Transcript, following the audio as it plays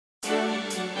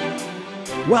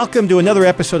Welcome to another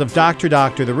episode of Dr.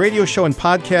 Doctor, the radio show and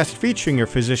podcast featuring your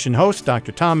physician host,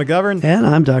 Dr. Tom McGovern. And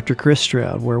I'm Dr. Chris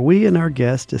Stroud, where we and our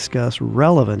guests discuss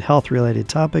relevant health-related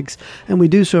topics, and we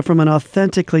do so from an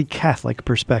authentically Catholic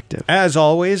perspective. As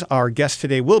always, our guest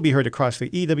today will be heard across the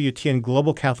EWTN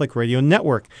Global Catholic Radio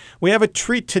Network. We have a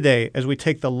treat today as we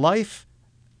take the life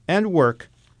and work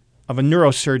of a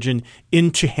neurosurgeon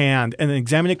into hand and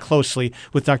examine it closely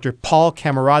with Dr. Paul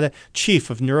Camarata, Chief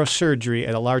of Neurosurgery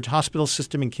at a large hospital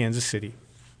system in Kansas City.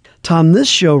 Tom, this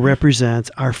show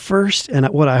represents our first and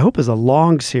what I hope is a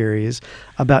long series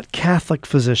about Catholic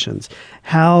physicians,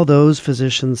 how those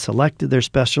physicians selected their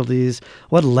specialties,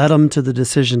 what led them to the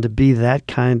decision to be that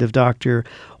kind of doctor,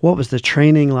 what was the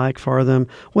training like for them,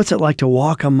 what's it like to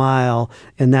walk a mile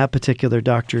in that particular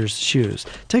doctor's shoes.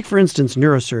 Take, for instance,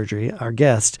 neurosurgery, our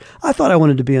guest. I thought I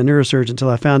wanted to be a neurosurgeon until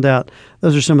I found out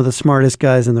those are some of the smartest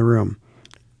guys in the room.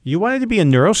 You wanted to be a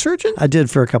neurosurgeon? I did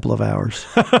for a couple of hours.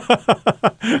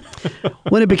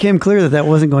 When it became clear that that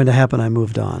wasn't going to happen, I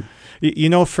moved on. You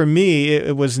know, for me,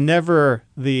 it was never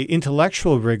the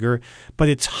intellectual rigor, but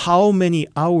it's how many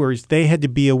hours they had to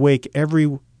be awake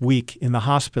every week in the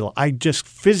hospital. I just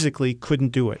physically couldn't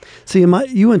do it. See,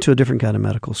 you went to a different kind of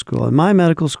medical school. In my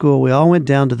medical school, we all went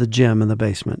down to the gym in the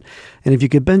basement. And if you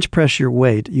could bench press your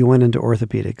weight, you went into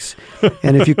orthopedics.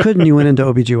 And if you couldn't, you went into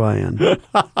OBGYN.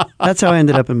 That's how I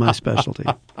ended up in my specialty.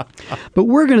 But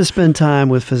we're going to spend time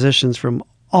with physicians from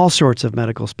all sorts of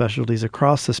medical specialties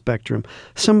across the spectrum,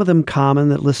 some of them common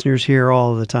that listeners hear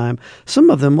all the time. Some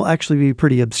of them will actually be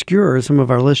pretty obscure. Some of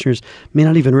our listeners may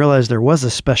not even realize there was a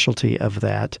specialty of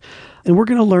that. And we're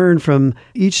going to learn from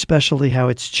each specialty how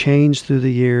it's changed through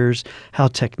the years, how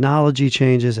technology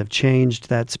changes have changed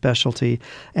that specialty.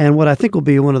 And what I think will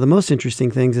be one of the most interesting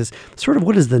things is sort of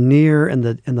what does the near and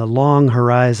the long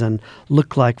horizon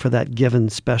look like for that given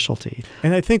specialty.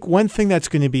 And I think one thing that's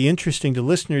going to be interesting to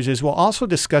listeners is we'll also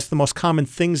discuss the most common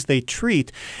things they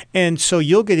treat. And so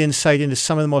you'll get insight into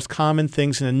some of the most common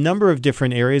things in a number of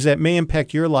different areas that may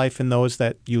impact your life and those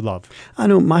that you love. I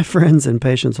know my friends and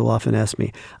patients will often ask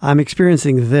me, I'm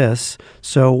experiencing this,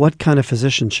 so what kind of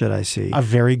physician should I see? A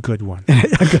very good one.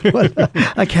 A good one.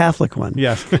 A Catholic one.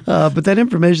 Yes. But that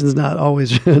information is not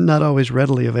always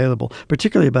readily available,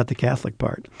 particularly about the Catholic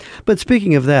part. But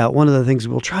speaking of that, one of the things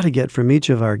we'll try to get from each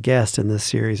of our guests in this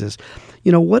series is,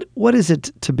 you know, what is it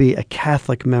to be a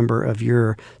Catholic member of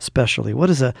your specialty? What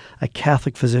does a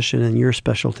Catholic physician in your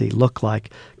specialty look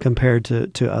like compared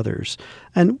to others?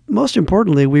 And most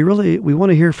importantly, we want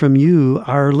to hear from you,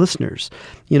 our listeners.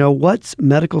 You know, what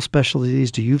medical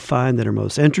specialties do you find that are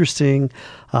most interesting?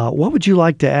 What would you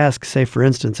like to ask, say, for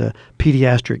instance, a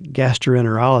pediatric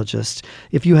gastroenterologist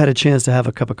if you had a chance to have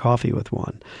a cup of coffee with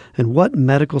one? And what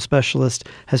medical specialist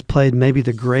has played maybe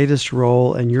the greatest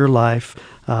role in your life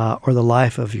or the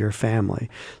life of your family?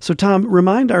 So, Tom,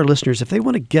 remind our listeners, if they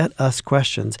want to get us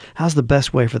questions, how's the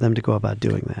best way for them to go about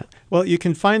doing that? Well, you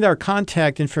can find our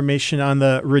contact information on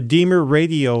the Redeemer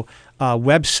Radio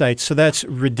website. So that's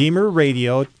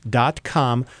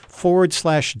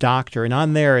redeemerradio.com/doctor. And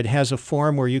on there, it has a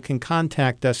form where you can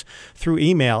contact us through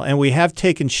email. And we have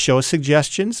taken show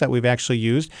suggestions that we've actually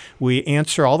used. We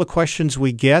answer all the questions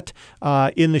we get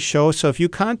in the show. So if you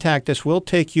contact us, we'll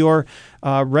take your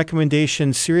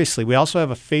recommendations seriously. We also have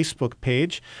a Facebook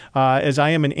page. As I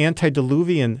am an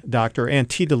antediluvian doctor,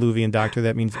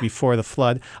 that means before the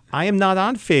flood. I am not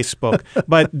on Facebook,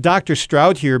 but Dr.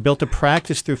 Stroud here built a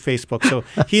practice through Facebook, so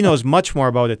he knows much more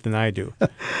about it than I do.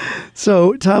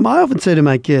 So, Tom, I often say to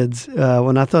my kids,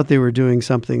 when I thought they were doing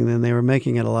something and then they were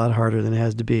making it a lot harder than it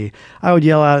has to be, I would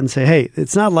yell out and say, hey,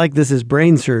 it's not like this is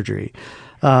brain surgery.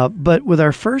 But with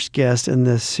our first guest in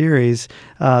this series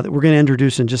that we're going to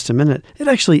introduce in just a minute, it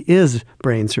actually is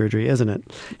brain surgery, isn't it?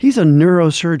 He's a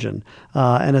neurosurgeon.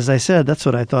 And as I said, that's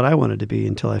what I thought I wanted to be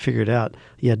until I figured out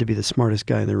you had to be the smartest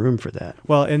guy in the room for that.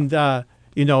 Well, and,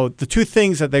 you know, the two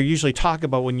things that they usually talk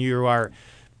about when you are,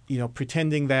 you know,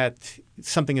 pretending that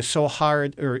something is so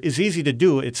hard or is easy to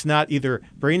do, it's not either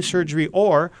brain surgery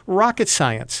or rocket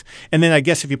science. And then I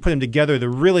guess if you put them together, the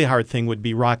really hard thing would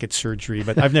be rocket surgery.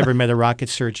 But I've never met a rocket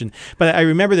surgeon. But I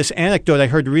remember this anecdote I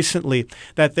heard recently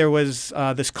that there was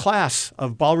this class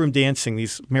of ballroom dancing,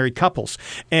 these married couples.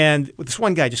 And this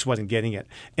one guy just wasn't getting it.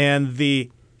 And the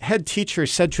head teacher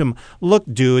said to him, look,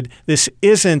 dude, this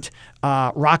isn't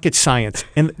rocket science.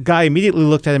 And the guy immediately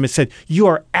looked at him and said, you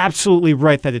are absolutely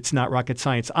right that it's not rocket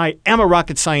science. I am a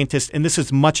rocket scientist, and this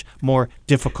is much more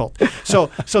difficult. So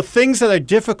things that are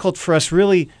difficult for us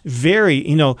really vary.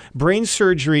 You know, brain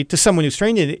surgery to someone who's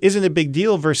trained in it isn't a big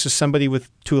deal versus somebody with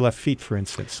two left feet, for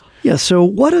instance. Yeah, so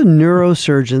what do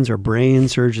neurosurgeons or brain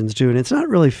surgeons do? And it's not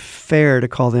really fair to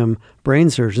call them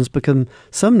brain surgeons because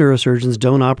some neurosurgeons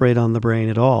don't operate on the brain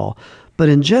at all. But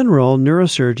in general,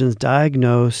 neurosurgeons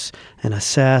diagnose and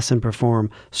assess and perform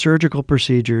surgical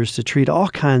procedures to treat all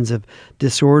kinds of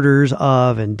disorders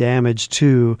of and damage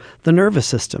to the nervous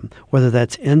system, whether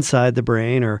that's inside the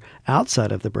brain or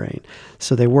outside of the brain.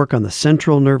 So they work on the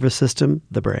central nervous system,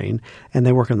 the brain, and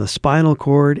they work on the spinal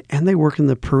cord, and they work in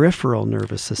the peripheral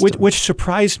nervous system. Which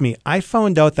surprised me. I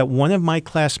found out that one of my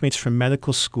classmates from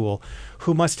medical school,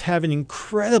 who must have an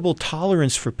incredible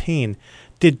tolerance for pain,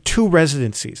 did 2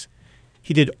 residencies.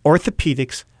 He did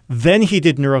orthopedics, then he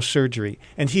did neurosurgery,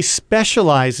 and he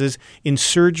specializes in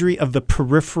surgery of the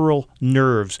peripheral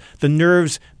nerves, the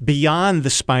nerves beyond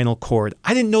the spinal cord.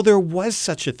 I didn't know there was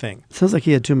such a thing. Sounds like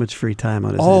he had too much free time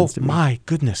on his hands to me. Oh, my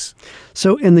goodness.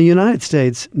 So in the United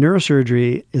States,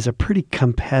 neurosurgery is a pretty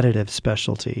competitive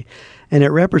specialty, and it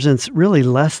represents really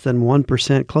less than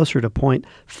 1%, closer to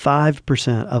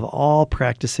 0.5% of all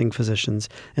practicing physicians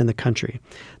in the country.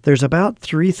 There's about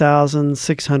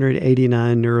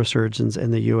 3,689 neurosurgeons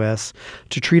in the U.S.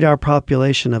 to treat our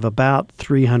population of about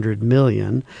 300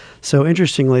 million. So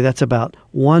interestingly, that's about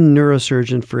 1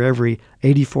 neurosurgeon for every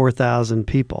 84,000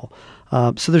 people.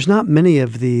 So there's not many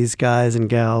of these guys and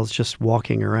gals just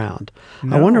walking around.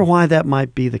 No. I wonder why that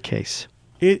might be the case.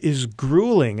 It is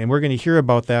grueling, and we're going to hear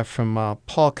about that from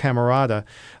Paul Camarada.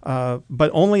 But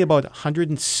only about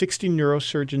 160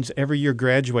 neurosurgeons every year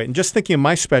graduate. And just thinking of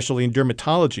my specialty in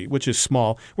dermatology, which is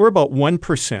small, we're about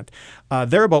 1%.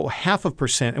 They're about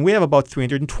 0.5%, and we have about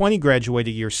 320 graduate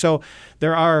a year. So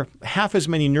there are half as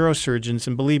many neurosurgeons,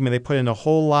 and believe me, they put in a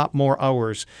whole lot more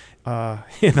hours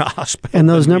in the hospital. And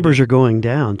those numbers are going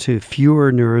down, too.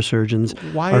 Fewer neurosurgeons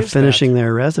are finishing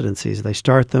their residencies. They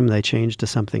start them, they change to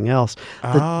something else.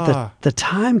 The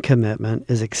time commitment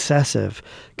is excessive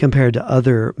compared to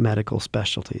other medical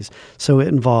specialties. So it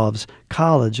involves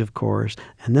college, of course,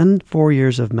 and then 4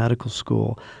 years of medical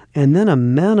school, and then a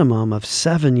minimum of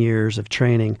 7 years of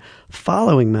training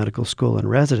following medical school and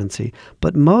residency.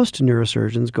 But most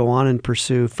neurosurgeons go on and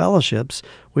pursue fellowships,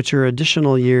 which are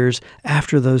additional years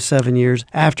after those 7 years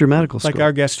after medical school. Like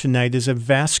our guest tonight is a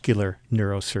vascular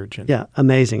neurosurgeon. Yeah,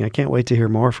 amazing. I can't wait to hear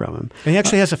more from him. And he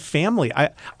actually has a family.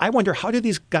 I wonder, how do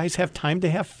these guys have time to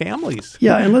have families?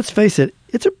 Yeah, and let's face it,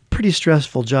 it's a pretty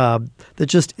stressful job that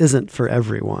just isn't for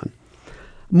everyone.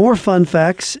 More fun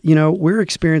facts. We're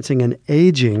experiencing an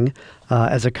aging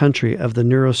as a country of the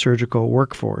neurosurgical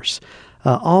workforce.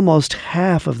 Almost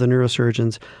half of the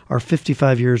neurosurgeons are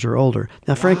 55 years or older.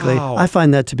 Now, frankly, Wow. I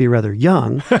find that to be rather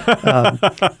young,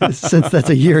 since that's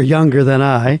a year younger than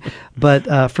I.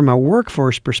 But from a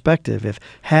workforce perspective, if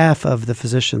half of the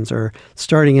physicians are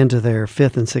starting into their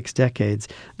 5th and 6th decades,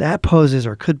 that poses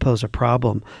or could pose a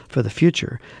problem for the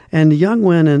future. And young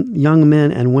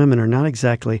men and women are not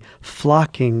exactly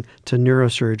flocking to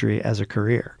neurosurgery as a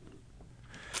career.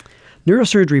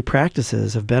 Neurosurgery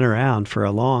practices have been around for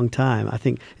a long time. I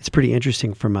think it's pretty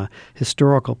interesting from a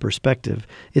historical perspective.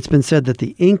 It's been said that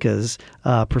the Incas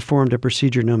performed a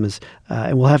procedure known as,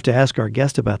 and we'll have to ask our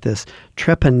guest about this,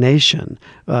 trepanation,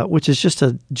 which is just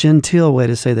a genteel way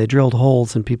to say they drilled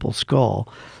holes in people's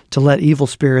skull to let evil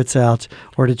spirits out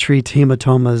or to treat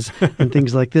hematomas and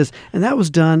things like this. And that was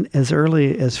done as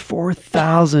early as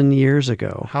 4,000 years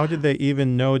ago. How did they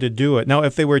even know to do it? Now,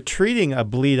 if they were treating a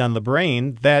bleed on the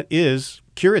brain, that is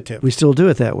curative. We still do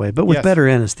it that way, but with Yes. better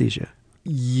anesthesia.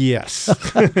 Yes.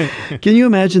 Can you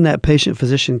imagine that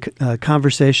patient-physician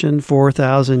conversation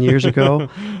 4,000 years ago?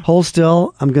 Hold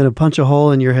still. I'm going to punch a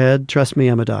hole in your head. Trust me,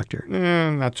 I'm a doctor.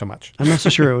 Not so much. I'm not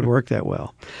so sure it would work that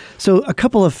well. So a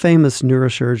couple of famous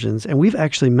neurosurgeons, and we've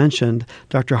actually mentioned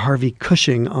Dr. Harvey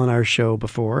Cushing on our show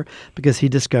before because he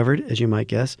discovered, as you might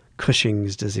guess,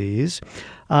 Cushing's disease.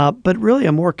 But really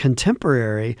a more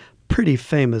contemporary, pretty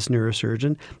famous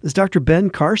neurosurgeon is Dr. Ben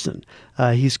Carson.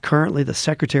 He's currently the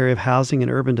Secretary of Housing and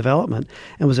Urban Development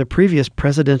and was a previous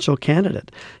presidential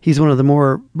candidate. He's one of the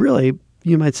more really,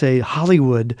 you might say,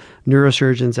 Hollywood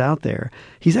neurosurgeons out there.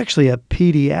 He's actually a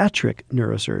pediatric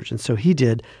neurosurgeon, so he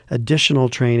did additional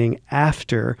training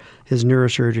after his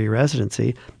neurosurgery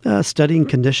residency, studying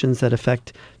conditions that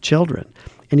affect children.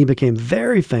 And he became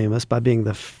very famous by being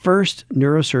the first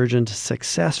neurosurgeon to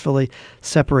successfully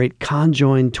separate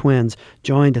conjoined twins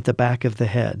joined at the back of the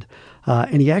head.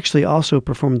 And he actually also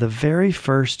performed the very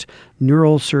first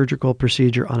neural surgical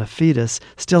procedure on a fetus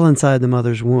still inside the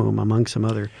mother's womb, among some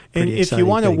other pretty And if exciting you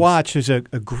want to things. watch, there's a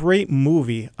great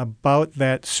movie about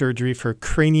that surgery for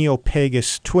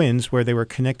craniopagus twins where they were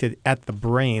connected at the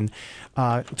brain.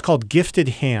 It's called Gifted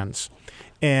Hands.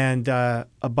 and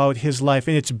about his life.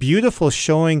 And it's beautiful,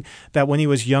 showing that when he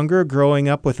was younger, growing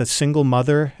up with a single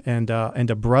mother and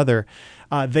a brother,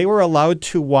 they were allowed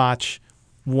to watch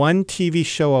one TV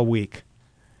show a week.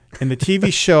 And the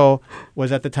TV show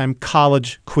was at the time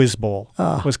College Quiz Bowl.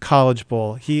 Was College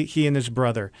Bowl. He and his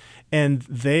brother. And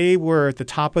they were at the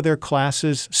top of their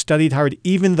classes, studied hard,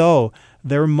 even though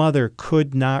their mother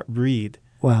could not read.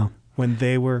 Wow. When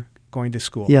they were going to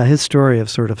school. Yeah, his story of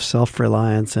sort of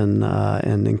self-reliance and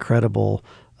incredible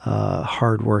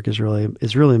hard work is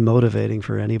really motivating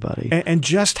for anybody. And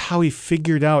just how he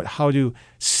figured out how to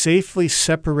safely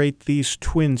separate these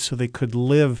twins so they could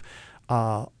live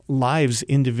lives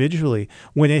individually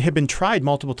when it had been tried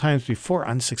multiple times before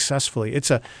unsuccessfully. It's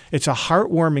a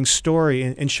heartwarming story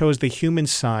and shows the human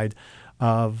side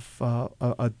of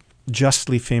a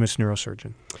justly famous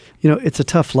neurosurgeon. You know, it's a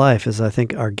tough life, as I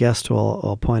think our guest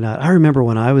will point out. I remember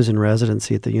when I was in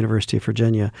residency at the University of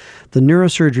Virginia, the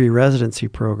neurosurgery residency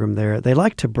program there, they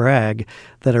liked to brag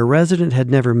that a resident had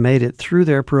never made it through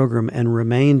their program and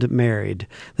remained married.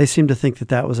 They seemed to think that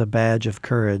that was a badge of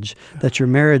courage, that your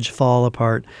marriage fall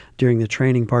apart during the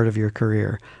training part of your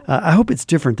career. I hope it's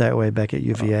different that way back at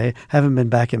UVA. Haven't been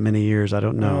back in many years. I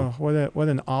don't know. What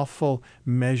an awful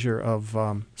measure of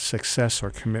success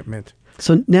or commitment.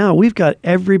 So now we've got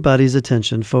everybody's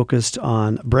attention focused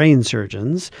on brain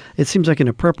surgeons. It seems like an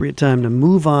appropriate time to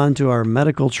move on to our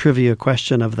medical trivia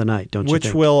question of the night, don't you think?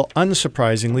 Which will,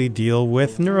 unsurprisingly, deal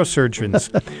with neurosurgeons.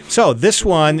 So this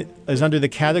one is under the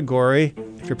category,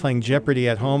 if you're playing Jeopardy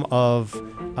at home, of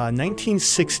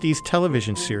 1960s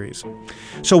television series.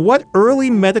 So what early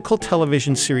medical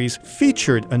television series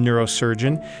featured a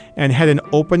neurosurgeon and had an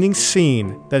opening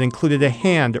scene that included a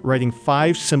hand writing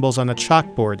 5 symbols on a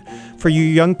chalkboard? For you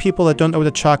young people that don't know what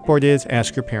a chalkboard is,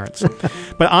 ask your parents.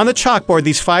 But on the chalkboard,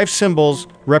 these 5 symbols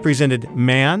represented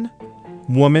man,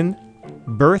 woman,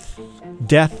 birth,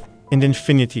 death, and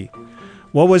infinity.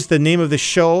 What was the name of the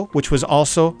show, which was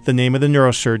also the name of the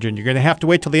neurosurgeon? You're going to have to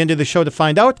wait till the end of the show to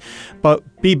find out,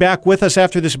 but be back with us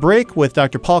after this break with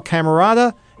Dr. Paul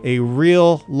Camerata, a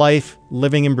real-life,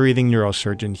 living and breathing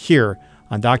neurosurgeon, here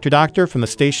on Dr. Doctor from the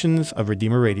stations of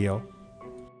Redeemer Radio.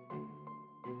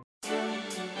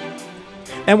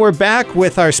 And we're back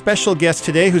with our special guest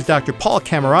today, who's Dr. Paul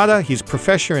Camerata. He's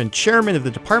professor and chairman of the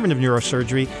Department of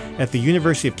Neurosurgery at the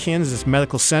University of Kansas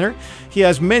Medical Center. He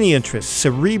has many interests: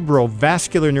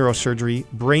 cerebrovascular neurosurgery,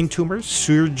 brain tumors,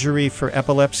 surgery for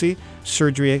epilepsy,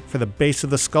 surgery for the base of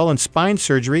the skull, and spine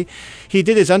surgery. He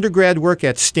did his undergrad work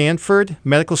at Stanford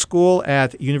Medical School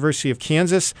at University of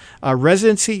Kansas, a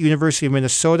residency, University of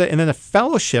Minnesota, and then a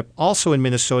fellowship also in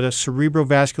Minnesota,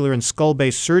 cerebrovascular and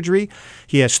skull-based surgery.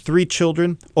 He has 3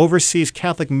 children, oversees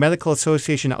Catholic Medical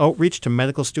Association outreach to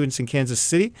medical students in Kansas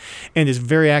City, and is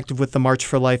very active with the March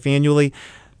for Life annually.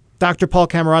 Dr. Paul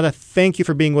Camerata, thank you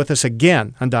for being with us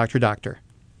again on Dr. Doctor.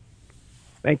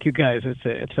 Thank you, guys.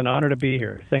 It's an honor to be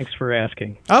here. Thanks for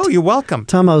asking. Oh, you're welcome.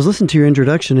 Tom, I was listening to your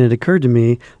introduction, and it occurred to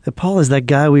me that Paul is that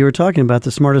guy we were talking about,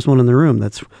 the smartest one in the room.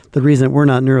 That's the reason that we're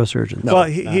not neurosurgeons. No,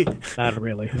 well, not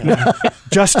really.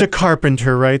 Just a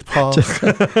carpenter, right, Paul?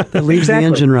 That leaves the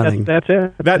engine running. That's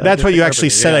it. That's what you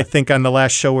actually said, I think, on the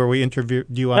last show where we interviewed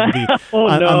you on the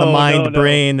on the mind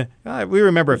brain. We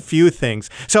remember a few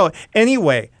things. So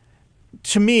anyway,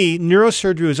 to me,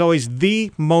 neurosurgery was always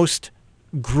the most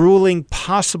grueling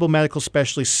possible medical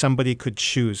specialty somebody could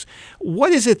choose.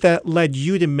 What is it that led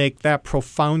you to make that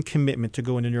profound commitment to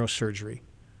go into neurosurgery?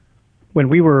 When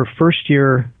we were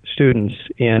first-year students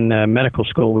in medical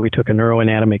school, we took a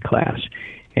neuroanatomy class,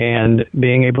 and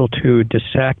being able to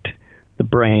dissect the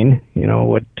brain,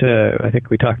 what I think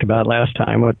we talked about last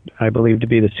time, what I believe to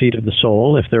be the seat of the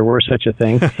soul, if there were such a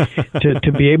thing,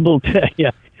 to be able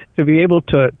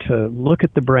to look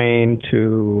at the brain,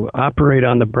 to operate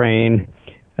on the brain,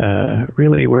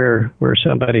 really where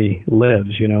somebody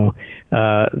lives,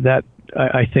 that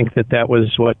I think that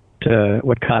was what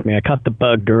caught me. I caught the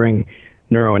bug during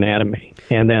neuroanatomy,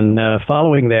 and then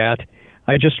following that,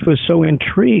 I just was so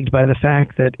intrigued by the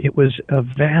fact that it was a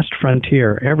vast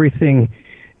frontier. Everything,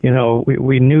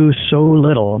 we knew so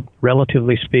little,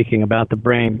 relatively speaking, about the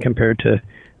brain compared to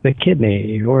the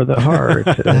kidney or the heart.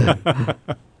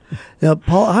 Now,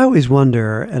 Paul, I always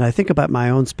wonder, and I think about my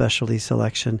own specialty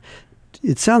selection.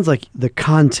 It sounds like the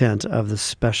content of the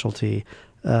specialty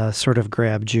sort of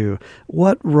grabbed you.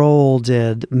 What role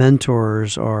did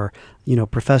mentors or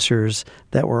professors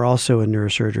that were also in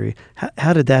neurosurgery,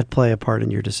 how did that play a part in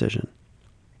your decision?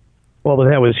 Well,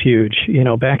 that was huge.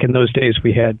 Back in those days,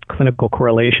 we had clinical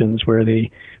correlations where the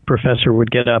professor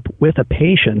would get up with a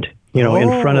patient,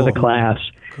 in front of the class.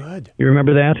 Good. You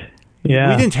remember that?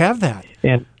 Yeah. We didn't have that.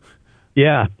 And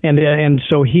Yeah, and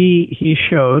so he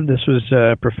showed, this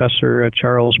was Professor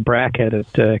Charles Brackett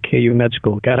at KU Med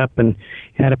School, got up and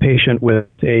had a patient with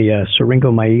a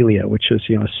syringomyelia, which is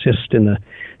a cyst in the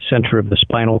center of the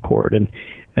spinal cord, and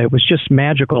it was just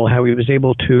magical how he was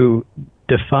able to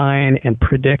define and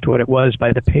predict what it was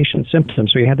by the patient's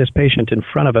symptoms. So he had this patient in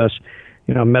front of us,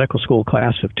 a medical school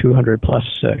class of 200 plus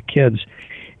kids,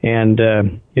 and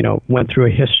went through a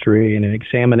history and an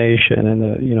examination,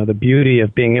 and the beauty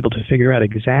of being able to figure out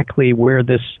exactly where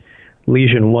this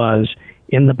lesion was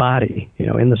in the body,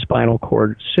 in the spinal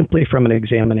cord, simply from an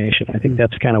examination. I think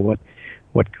that's kind of what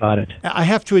got it. I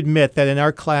have to admit that in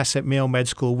our class at Mayo Med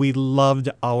School, we loved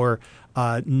our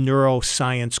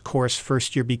neuroscience course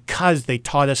first year because they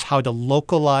taught us how to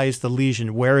localize the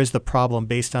lesion. Where is the problem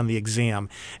based on the exam?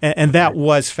 And that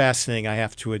was fascinating, I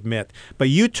have to admit. But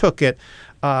you took it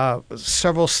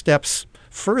several steps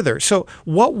further. So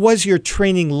what was your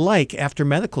training like after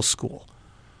medical school?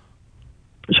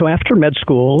 So after med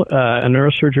school, a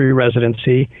neurosurgery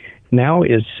residency now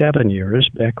is 7 years.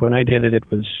 Back when I did it, it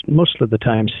was most of the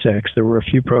time 6. There were a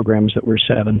few programs that were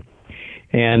 7.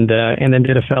 And then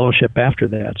did a fellowship after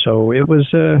that. So it was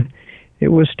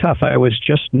tough. I was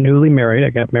just newly married. I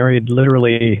got married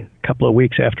literally a couple of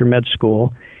weeks after med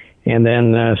school, and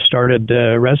then started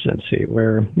residency,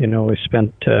 where we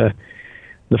spent the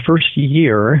first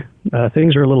year.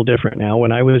 Things are a little different now.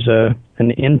 When I was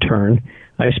an intern,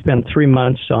 I spent 3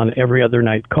 months on every other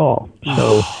night call.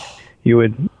 So you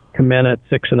would come in at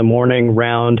 6 in the morning,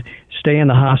 round, stay in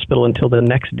the hospital until the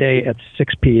next day at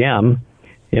 6 p.m.,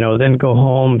 then go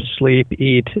home, sleep,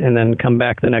 eat, and then come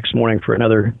back the next morning for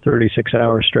another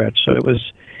 36-hour stretch. So it was,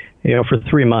 for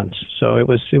 3 months. So it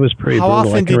was pretty brutal. How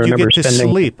often did you get to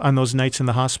sleep on those nights in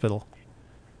the hospital?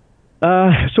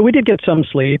 So we did get some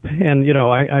sleep, and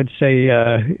I'd say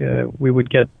we would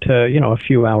get a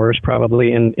few hours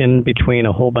probably in between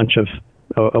a whole bunch of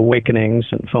awakenings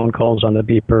and phone calls on the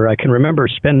beeper. I can remember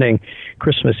spending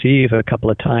Christmas Eve a couple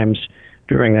of times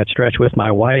during that stretch with my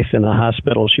wife in the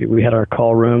hospital. We had our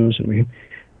call rooms, and we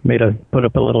put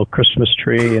up a little Christmas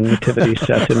tree and nativity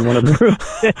set in one of the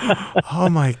rooms. Oh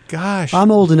my gosh!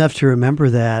 I'm old enough to remember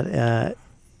that.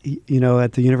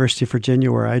 At the University of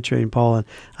Virginia where I trained, Paul, and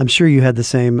I'm sure you had the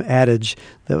same adage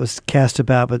that was cast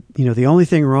about. But the only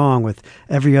thing wrong with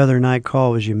every other night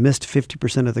call was you missed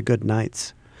 50% of the good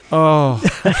nights. Oh,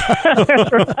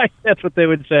 right. That's what they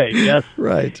would say. Yes,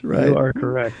 right. You are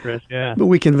correct, Chris. Yeah. But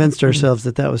we convinced ourselves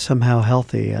that was somehow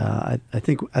healthy. I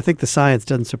think the science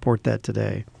doesn't support that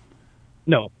today.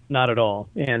 No, not at all.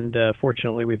 And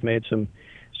fortunately, we've made some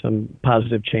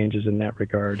positive changes in that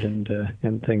regard,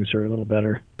 and things are a little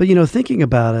better. But thinking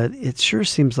about it, it sure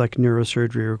seems like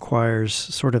neurosurgery requires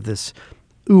sort of this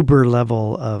uber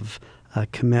level of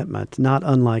commitment, not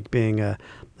unlike being a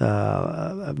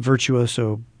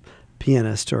virtuoso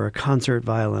pianist or a concert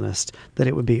violinist, that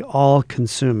it would be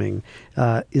all-consuming.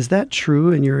 Is that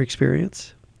true in your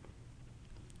experience?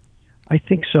 I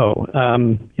think so.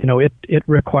 It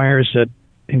requires an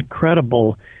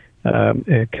incredible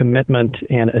commitment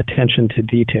and attention to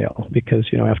detail, because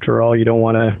after all, you don't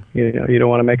want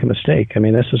to make a mistake. I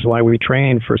mean, this is why we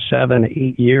train for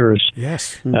 7-8 years.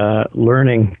 Yes.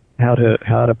 Learning how to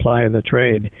apply the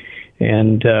trade,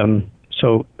 and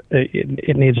so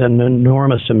it needs an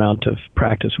enormous amount of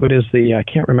practice. What is I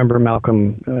can't remember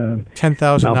Malcolm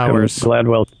 10,000 hours.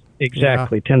 Gladwell,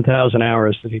 exactly, 10,000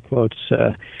 hours that he quotes,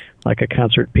 like a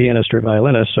concert pianist or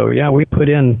violinist. So yeah, we put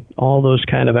in all those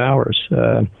kind of hours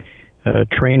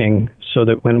training, so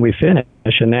that when we finish,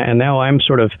 and now I'm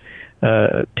sort of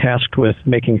tasked with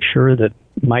making sure that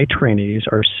my trainees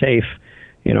are safe,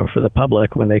 for the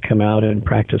public when they come out and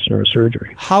practice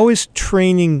neurosurgery. How is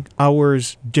training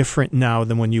hours different now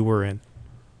than when you were in?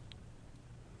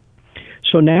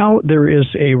 So now there is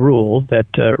a rule that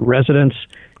residents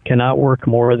cannot work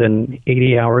more than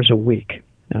 80 hours a week.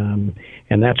 And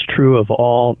that's true of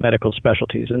all medical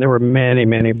specialties. And there were many,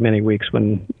 many, many weeks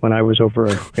when I was over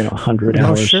 100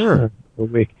 hours a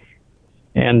week.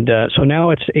 And so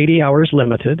now it's 80 hours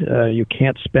limited. You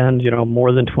can't spend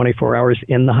more than 24 hours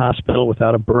in the hospital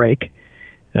without a break.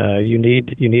 You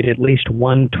need at least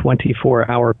one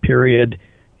 24-hour period,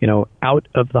 out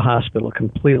of the hospital,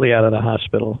 completely out of the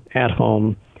hospital, at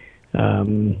home.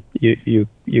 You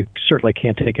certainly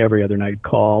can't take every other night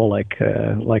call like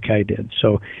I did.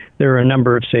 So there are a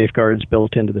number of safeguards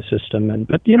built into the system.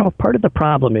 But part of the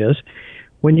problem is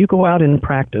when you go out in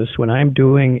practice, when I'm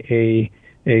doing a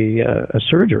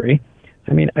surgery,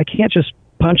 I mean, I can't just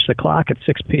punch the clock at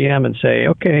 6 p.m. and say,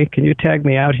 okay, can you tag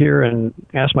me out here and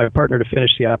ask my partner to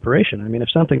finish the operation? I mean, if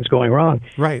something's going wrong,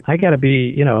 right, I got to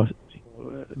be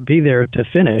there to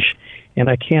finish. and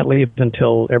I can't leave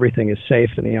until everything is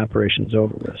safe and the operation's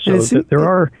over with. So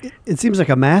it seems like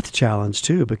a math challenge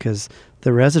too, because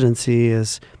the residency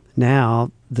is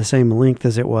now the same length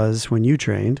as it was when you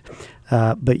trained,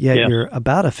 but yet you're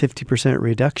about a 50%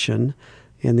 reduction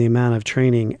in the amount of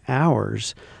training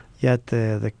hours. Yet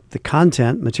the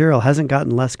content material hasn't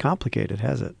gotten less complicated,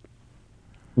 has it?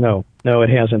 No, it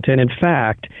hasn't. And in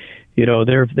fact,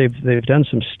 they've done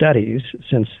some studies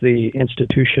since the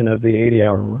institution of the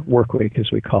 80-hour work week,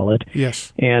 as we call it.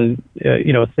 Yes. And,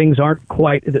 things aren't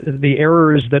quite, the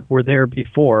errors that were there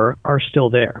before are still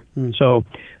there. So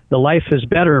the life is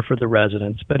better for the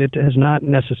residents, but it has not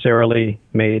necessarily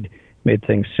made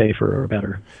things safer or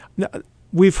better. Now,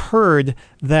 we've heard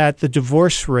that the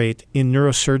divorce rate in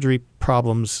neurosurgery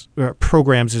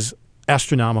programs is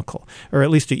astronomical, or at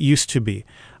least it used to be.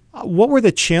 What were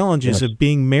the challenges of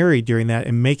being married during that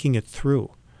and making it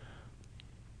through?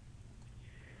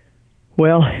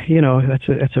 Well,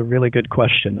 that's a really good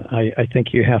question. I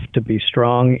think you have to be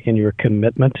strong in your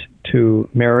commitment to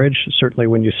marriage, certainly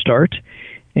when you start.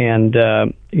 And,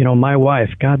 my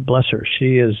wife, God bless her,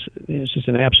 she is just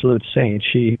an absolute saint.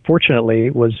 She fortunately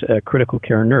was a critical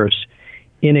care nurse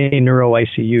in a neuro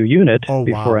ICU unit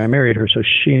before I married her. So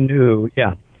she knew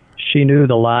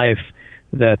the life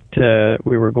that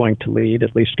we were going to lead,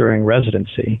 at least during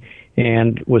residency,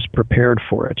 and was prepared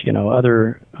for it.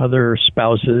 Other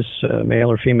spouses,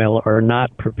 male or female, are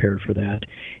not prepared for that.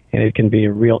 And it can be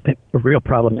a real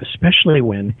problem, especially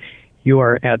when you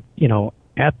are at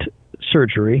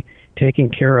surgery, taking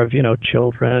care of,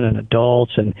 children and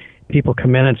adults, and people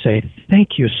come in and say,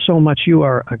 "Thank you so much. You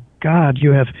are a God.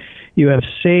 You have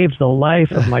saved the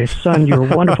life of my son. You're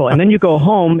wonderful." And then you go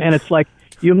home and it's like,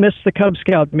 you missed the Cub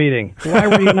Scout meeting. Why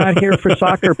were you not here for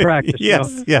soccer practice?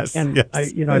 Yes. And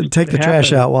yes. Take the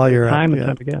trash out while you're time and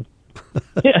time again.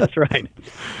 Yeah, that's right.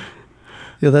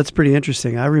 Yeah, that's pretty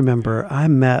interesting. I remember I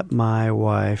met my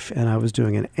wife and I was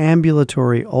doing an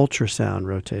ambulatory ultrasound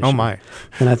rotation. Oh, my.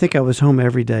 And I think I was home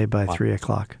every day by 3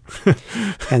 o'clock.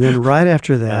 And then right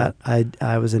after that,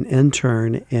 I was an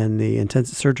intern in the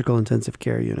surgical intensive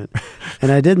care unit.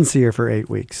 And I didn't see her for 8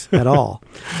 weeks at all.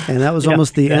 And that was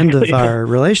almost the end of our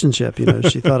relationship.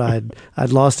 She thought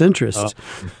I'd lost interest.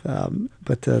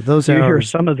 But those you hours... hear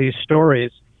some of these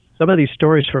stories. Some of these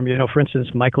stories from, for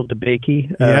instance, Michael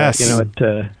DeBakey,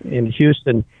 in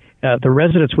Houston, the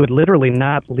residents would literally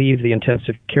not leave the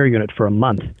intensive care unit for a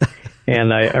month.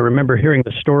 And I remember hearing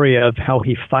the story of how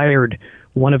he fired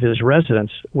one of his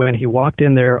residents when he walked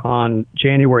in there on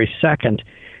January 2nd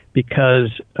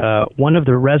because one of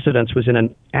the residents was in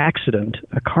an accident,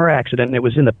 a car accident, and it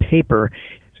was in the paper.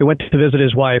 So he went to visit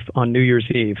his wife on New Year's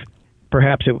Eve.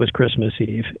 Perhaps it was Christmas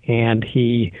Eve, and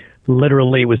he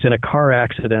literally was in a car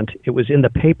accident. It was in the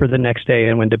paper the next day,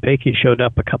 and when DeBakey showed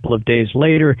up a couple of days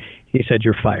later, he said,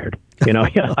 "You're fired.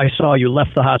 I saw you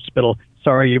left the hospital.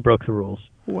 Sorry, you broke the rules."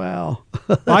 Wow.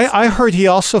 I heard he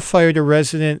also fired a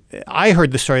resident. I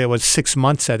heard the story. It was 6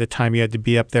 months at a time he had to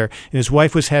be up there, and his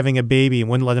wife was having a baby and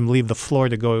wouldn't let him leave the floor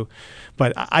to go.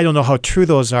 But I don't know how true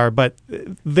those are, but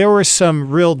there were some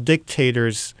real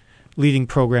dictators leading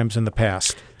programs in the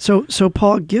past. So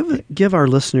Paul, give our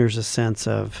listeners a sense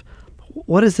of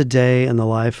what is a day in the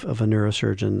life of a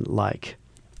neurosurgeon like?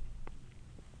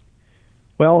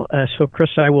 Well, so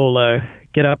Chris, I will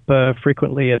get up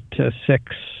frequently at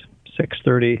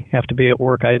 6:30. Have to be at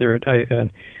work either.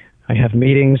 I have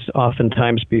meetings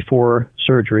oftentimes before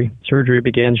surgery. Surgery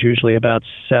begins usually about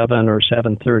 7 or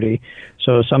 7:30.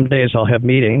 So some days I'll have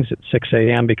meetings at 6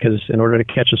 a.m. because in order to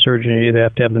catch a surgeon, you either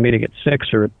have to have the meeting at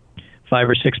 6 or 5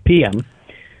 or 6 p.m.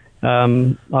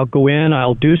 I'll go in,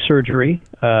 I'll do surgery,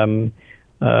 and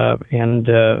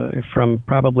from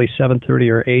probably 7:30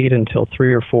 or 8 until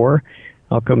 3 or 4,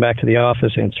 I'll come back to the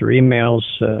office, answer emails,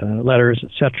 letters,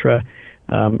 etc.,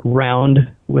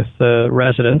 round with the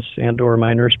residents and or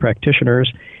my nurse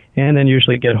practitioners, and then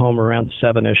usually get home around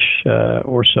 7-ish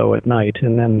or so at night.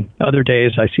 And then other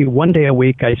days, I see one day a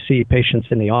week, I see patients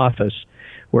in the office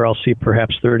where I'll see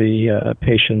perhaps 30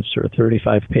 patients or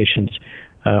 35 patients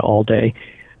all day.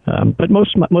 But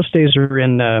most days are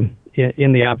in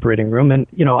the operating room. And,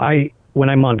 when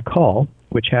I'm on call,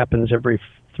 which happens every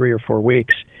 3 or 4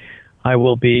 weeks, I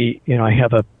will be, I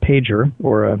have a pager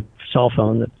or a cell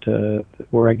phone that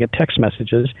where I get text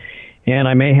messages, and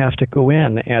I may have to go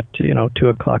in at 2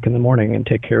 o'clock in the morning and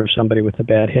take care of somebody with a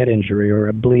bad head injury or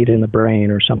a bleed in the brain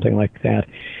or something like that.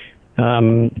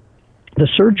 The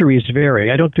surgeries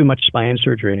vary. I don't do much spine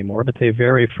surgery anymore, but they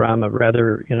vary from a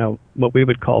rather, what we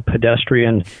would call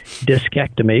pedestrian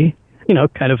discectomy,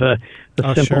 kind of a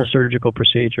simple surgical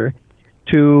procedure,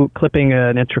 to clipping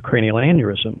an intracranial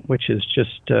aneurysm, which is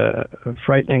just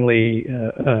frighteningly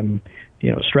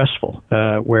stressful,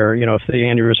 where, if the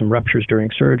aneurysm ruptures during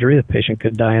surgery, the patient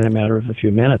could die in a matter of a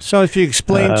few minutes. So if you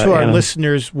explain to our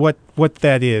listeners what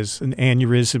that is, an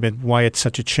aneurysm, and why it's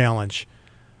such a challenge.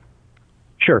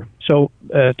 Sure. So,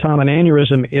 Tom, an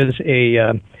aneurysm is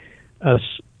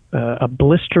a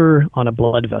blister on a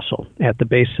blood vessel at the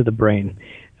base of the brain.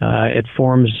 It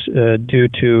forms due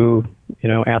to,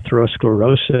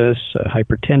 atherosclerosis,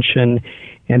 hypertension,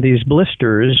 and these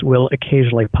blisters will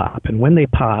occasionally pop. And when they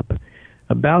pop,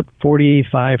 about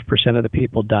 45% of the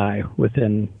people die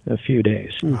within a few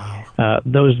days. Wow.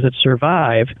 Those that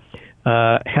survive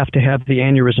have to have the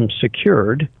aneurysm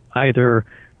secured, either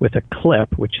with a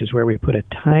clip, which is where we put a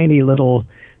tiny little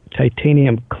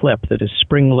titanium clip that is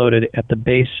spring-loaded at the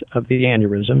base of the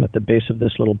aneurysm, at the base of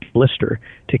this little blister,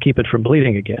 to keep it from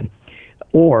bleeding again.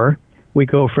 Or we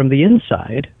go from the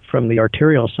inside, from the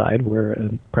arterial side, where a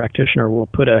practitioner will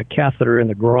put a catheter in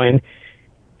the groin,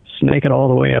 snake it all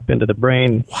the way up into the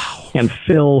brain, and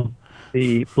fill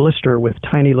the blister with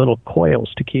tiny little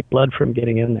coils to keep blood from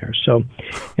getting in there. So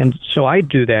I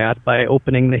do that by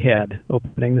opening the head,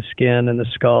 opening the skin and the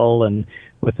skull, and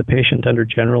with the patient under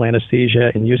general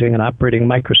anesthesia, and using an operating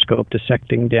microscope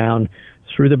dissecting down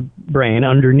through the brain,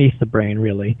 underneath the brain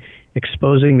really,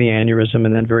 exposing the aneurysm,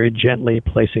 and then very gently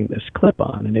placing this clip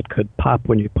on. And it could pop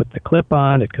when you put the clip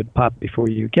on, it could pop before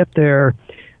you get there.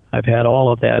 I've had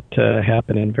all of that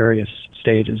happen in various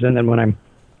stages. And then when I'm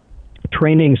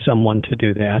training someone to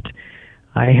do that,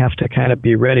 I have to kind of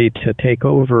be ready to take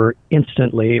over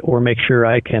instantly, or make sure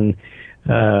I can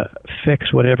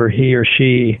fix whatever he or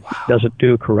she doesn't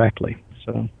do correctly.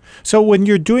 So when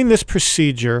you're doing this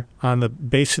procedure on the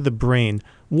base of the brain,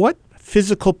 what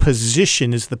physical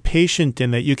position is the patient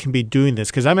in that you can be doing this?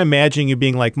 Because I'm imagining you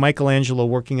being like Michelangelo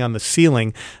working on the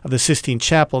ceiling of the Sistine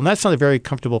Chapel, and that's not a very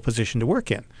comfortable position to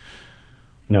work in.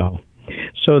 No.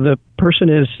 So the person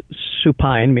is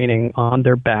supine, meaning on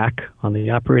their back on the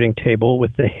operating table,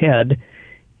 with the head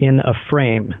in a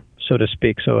frame, so to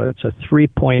speak. So it's a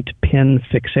 3-point pin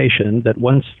fixation that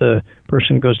once the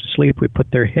person goes to sleep, we put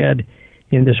their head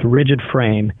in this rigid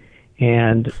frame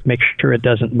and make sure it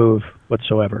doesn't move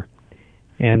whatsoever.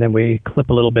 And then we clip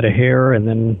a little bit of hair and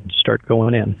then start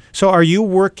going in. So are you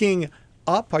working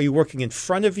up? Are you working in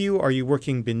front of you? Are you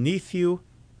working beneath you?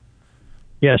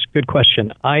 Yes, good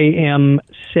question. I am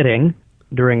sitting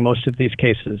during most of these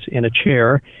cases in a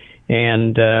chair,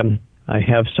 and I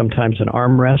have sometimes an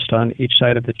armrest on each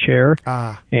side of the chair,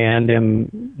 and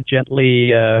am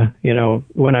gently,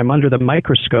 when I'm under the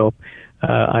microscope,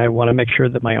 I want to make sure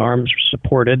that my arms are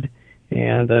supported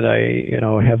and that I,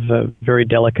 have very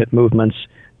delicate movements,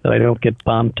 that I don't get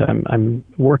bumped. I'm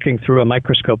working through a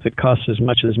microscope that costs as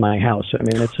much as my house. I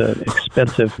mean, it's an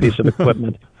expensive piece of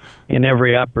equipment in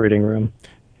every operating room.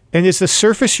 And is the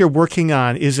surface you're working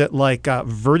on, is it like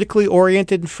vertically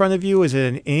oriented in front of you? Is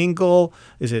it an angle?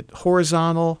 Is it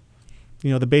horizontal?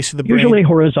 The base of the brain? Usually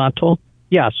horizontal.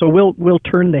 Yeah, so we'll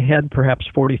turn the head perhaps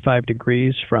 45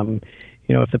 degrees from,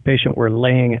 if the patient were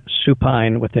laying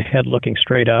supine with the head looking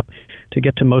straight up. To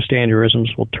get to most aneurysms,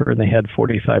 we'll turn the head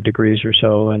 45 degrees or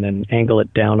so and then angle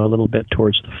it down a little bit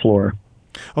towards the floor.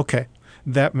 Okay,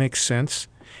 that makes sense.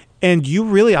 And you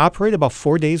really operate about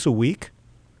 4 days a week?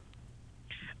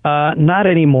 Not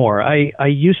anymore. I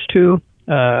used to,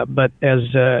 but as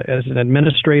an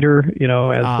administrator,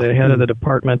 as the head of the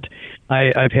department,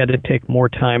 I've had to take more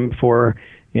time for,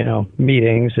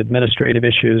 meetings, administrative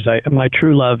issues. My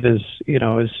true love is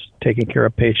taking care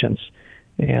of patients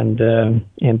and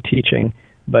teaching.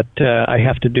 But I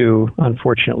have to do,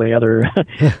 unfortunately,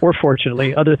 or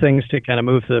fortunately, other things to kind of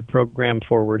move the program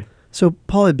forward. So,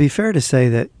 Paul, it'd be fair to say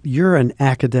that you're an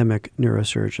academic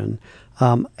neurosurgeon.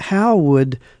 How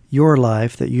would your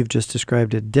life that you've just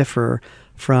described it differ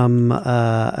from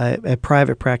a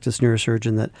private practice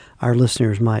neurosurgeon that our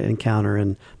listeners might encounter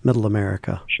in Middle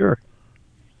America? Sure.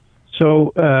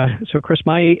 So Chris,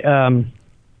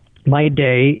 my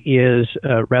day is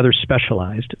rather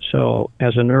specialized. So,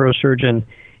 as a neurosurgeon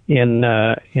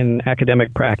in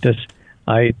academic practice,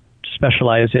 I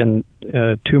specialize in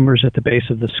tumors at the base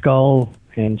of the skull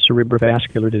and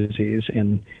cerebrovascular disease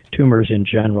and tumors in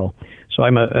general. So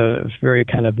I'm a very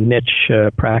kind of niche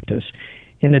practice.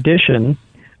 In addition,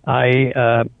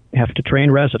 I have to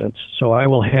train residents, so I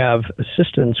will have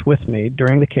assistants with me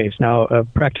during the case. Now, a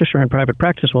practitioner in private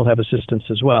practice will have assistants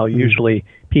as well, usually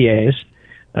PAs,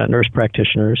 nurse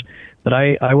practitioners, but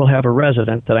I will have a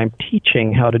resident that I'm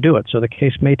teaching how to do it. So the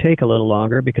case may take a little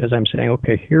longer because I'm saying,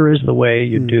 okay, here is the way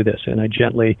you do this, and I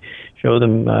gently show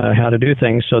them how to do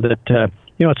things so that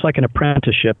it's like an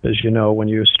apprenticeship, as you know. When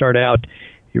you start out,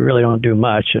 you really don't do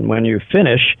much, and when you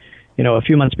finish, a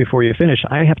few months before you finish,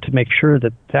 I have to make sure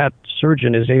that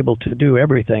surgeon is able to do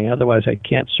everything. Otherwise, I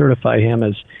can't certify him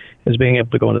as being able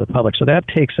to go into the public. So that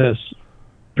takes a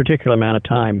particular amount of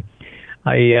time.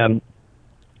 I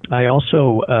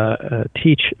also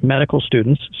teach medical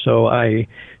students, so I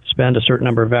spend a certain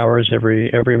number of hours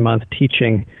every month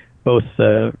teaching both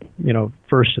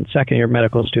first and second year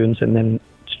medical students, and then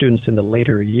students in the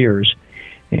later years.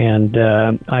 And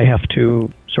I have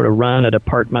to sort of run a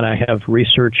department. I have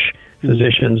research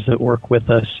physicians that work with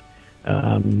us,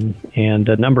 and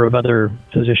a number of other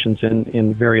physicians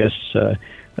in various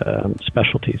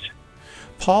specialties.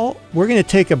 Paul, we're going to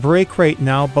take a break right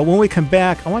now, but when we come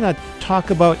back, I want to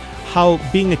talk about how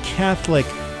being a Catholic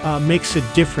makes a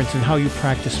difference in how you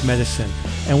practice medicine.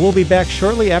 And we'll be back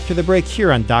shortly after the break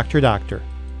here on Dr. Doctor.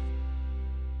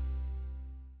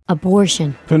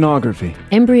 Abortion, pornography,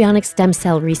 embryonic stem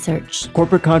cell research,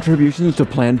 corporate contributions to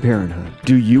Planned Parenthood.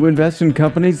 Do you invest in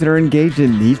companies that are engaged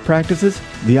in these practices?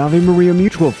 The Ave Maria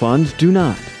Mutual Funds do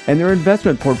not, and their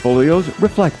investment portfolios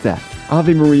reflect that.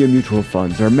 Ave Maria Mutual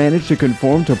Funds are managed to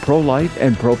conform to pro-life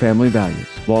and pro-family values.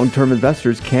 Long-term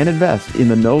investors can invest in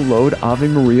the no-load Ave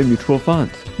Maria Mutual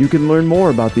Funds. You can learn more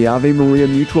about the Ave Maria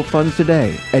Mutual Funds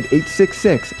today at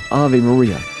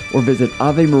 866-AVE-MARIA or visit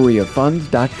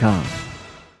AveMariaFunds.com.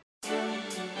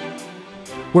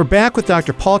 We're back with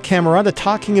Dr. Paul Camarata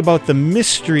talking about the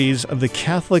mysteries of the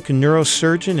Catholic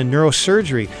neurosurgeon and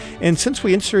neurosurgery. And since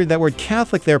we inserted that word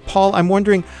Catholic there, Paul, I'm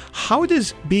wondering, how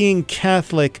does being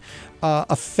Catholic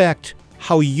affect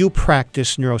how you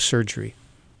practice neurosurgery?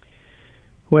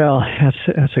 Well,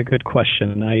 that's a good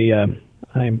question.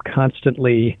 I'm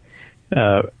constantly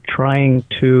trying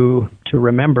to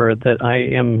remember that I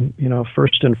am,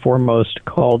 first and foremost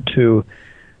called to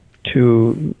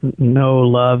know,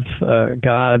 love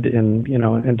God,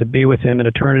 and to be with Him in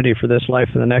eternity for this life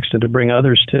and the next, and to bring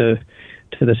others to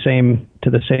the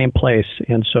same place.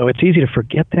 And so it's easy to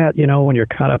forget that, when you're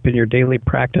caught up in your daily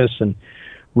practice and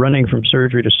running from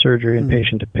surgery to surgery and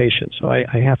patient to patient. So I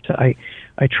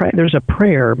try. There's a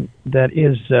prayer that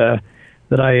is that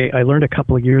I learned a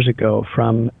couple of years ago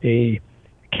from a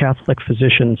Catholic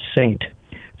physician saint.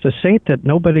 It's a saint that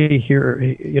nobody here,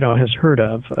 has heard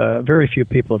of. Very few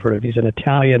people have heard of. He's an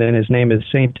Italian, and his name is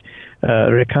Saint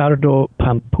Riccardo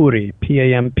Pampuri,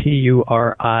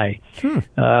 Pampuri.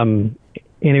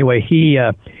 Anyway, he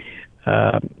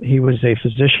was a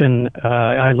physician.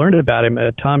 I learned about him.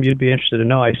 Tom, you'd be interested to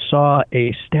know. I saw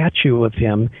a statue of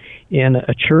him in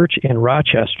a church in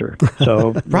Rochester.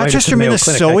 So Rochester,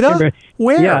 Minnesota?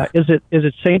 Where? Yeah, is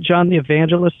it St. John the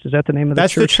Evangelist? Is that the name of the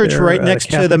church? That's the church there? right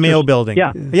next to the Mayo building.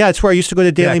 Yeah, it's where I used to go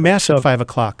to daily mass at 5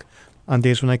 o'clock on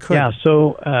days when I could. Yeah,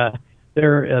 so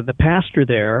the pastor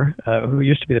there, who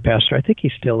used to be the pastor, I think he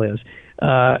still is,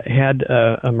 had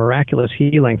a miraculous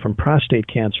healing from prostate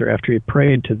cancer after he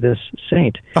prayed to this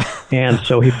saint. And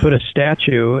so he put a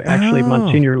statue, actually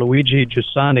Monsignor Luigi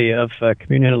Giussani of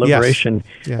Communion and Liberation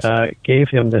gave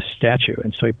him this statue.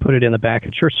 And so he put it in the back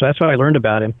of church. So that's how I learned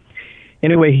about him.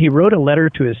 Anyway, he wrote a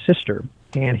letter to his sister,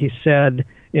 and he said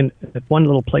in one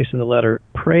little place in the letter,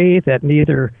 pray that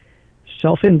neither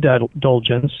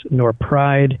self-indulgence nor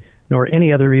pride nor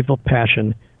any other evil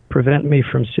passion prevent me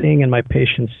from seeing in my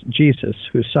patients Jesus,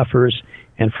 who suffers,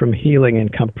 and from healing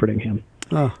and comforting him.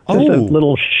 Just a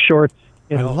little short,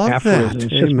 I love aphorism. that.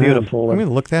 It's just beautiful. I'm going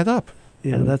to look that up.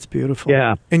 Yeah, that's beautiful.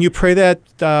 Yeah. And you pray that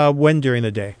when during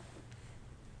the day?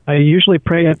 I usually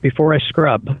pray it before I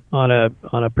scrub on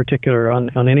a particular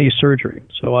on any surgery.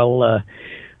 So I'll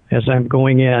as I'm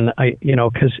going in,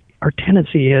 because our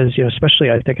tendency is,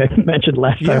 especially I think I mentioned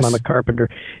last time I'm a carpenter,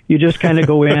 you just kind of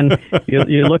go in,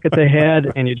 you look at the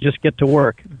head, and you just get to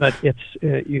work. But it's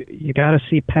you got to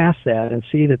see past that and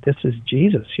see that this is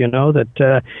Jesus.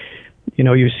 That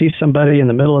you see somebody in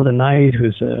the middle of the night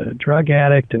who's a drug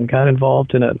addict and got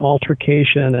involved in an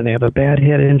altercation, and they have a bad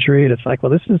head injury, and it's like,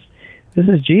 well, this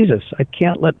is Jesus. I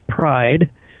can't let pride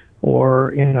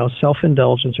or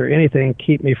self-indulgence or anything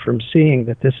keep me from seeing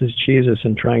that this is Jesus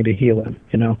and trying to heal him.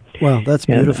 Wow, that's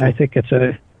beautiful. And I think it's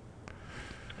so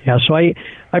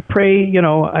I pray.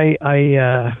 I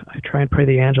try and pray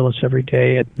the Angelus every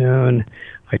day at noon.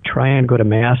 I try and go to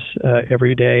Mass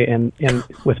every day, and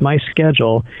with my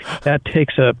schedule, that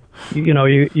takes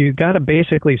you got to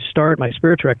basically start. My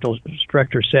spiritual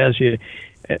director says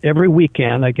every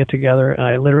weekend I get together and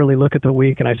I literally look at the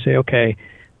week and I say, okay,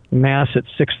 Mass at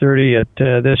 6:30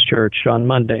 at this church on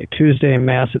Monday. Tuesday,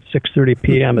 Mass at 6:30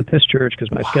 p.m. at this church,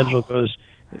 because my schedule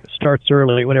starts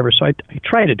early, whatever. So I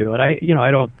try to do it. I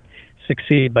don't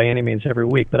succeed by any means every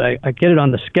week, but I get it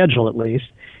on the schedule at least.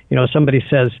 Somebody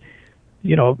says,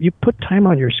 you put time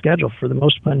on your schedule for the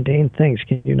most mundane things.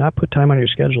 Can you not put time on your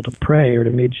schedule to pray or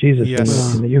to meet Jesus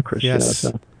in the Eucharist? Yes.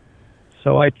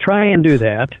 So I try and do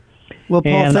that. Well,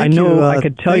 Paul, and thank you. I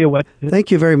could tell you what.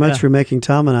 Thank you very much for making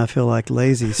Tom and I feel like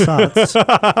lazy sots.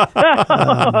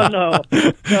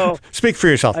 No. Speak for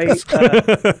yourself.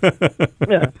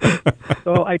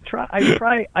 So I try.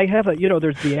 I have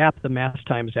there's the app, the Mass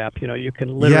Times app. You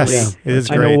can literally. Yes, it is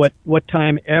I great. know what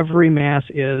time every Mass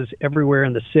is everywhere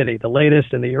in the city, the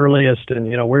latest and the earliest, and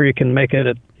where you can make it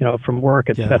at, from work,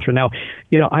 etc. Now,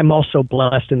 I'm also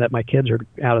blessed in that my kids are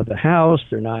out of the house;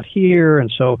 they're not here, and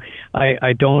so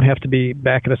I don't have to be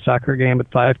back at a soccer game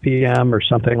at 5 p.m. or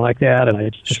something like that.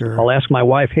 And I'll ask my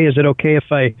wife, hey, is it okay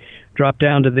if I drop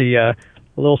down to the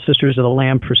Little Sisters of the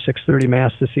Lamb for 6:30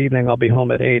 Mass this evening? I'll be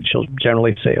home at 8. She'll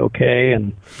generally say okay,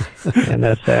 and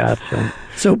that's that.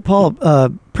 So Paul,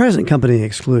 present company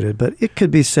excluded, but it could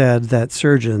be said that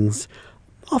surgeons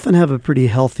often have a pretty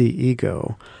healthy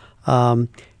ego.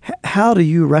 How do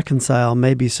you reconcile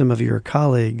maybe some of your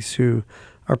colleagues who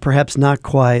are perhaps not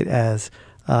quite as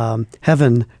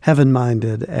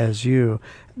heaven-minded as you?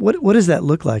 What does that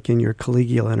look like in your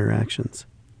collegial interactions?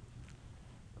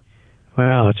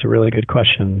 Well, it's a really good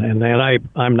question, and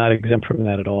I'm not exempt from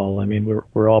that at all. I mean,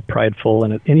 we're all prideful,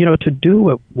 and to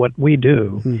do what we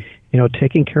do,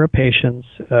 taking care of patients,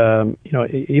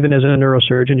 even as a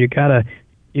neurosurgeon,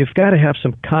 you've got to have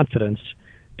some confidence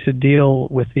to deal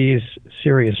with these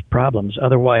serious problems.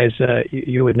 Otherwise,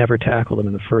 you would never tackle them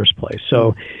in the first place.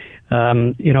 So.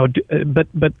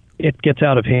 But it gets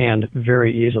out of hand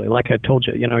very easily. Like I told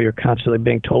you, you're constantly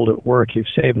being told at work, you've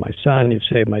saved my son, you've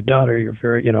saved my daughter. You're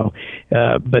very,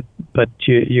 but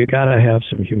you got to have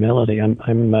some humility. I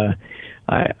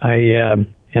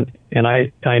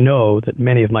know that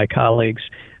many of my colleagues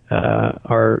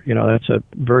are, that's a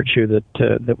virtue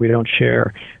that we don't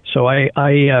share. So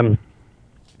I'm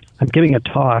giving a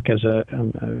talk I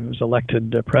was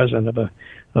elected president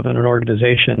of an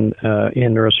organization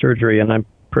in neurosurgery, and I'm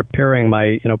preparing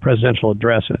my presidential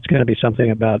address, and it's going to be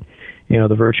something about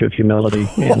the virtue of humility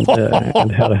and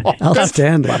how to.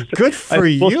 Outstanding. Good for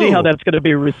you. We'll see how that's going to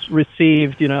be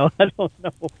received. I don't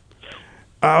know.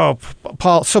 Oh,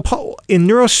 Paul. So, Paul, in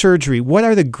neurosurgery, what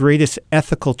are the greatest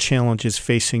ethical challenges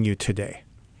facing you today?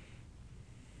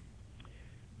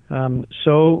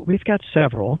 So we've got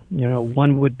several.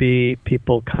 One would be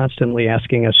people constantly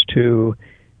asking us to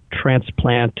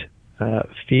transplant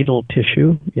fetal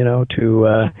tissue,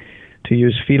 to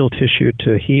use fetal tissue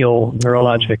to heal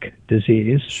neurologic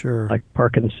disease, like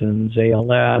Parkinson's,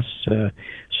 ALS,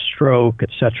 stroke,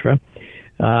 etc.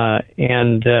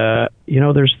 And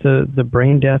there's the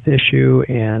brain death issue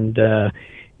and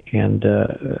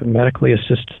medically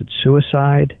assisted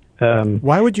suicide.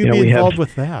 Why would you be involved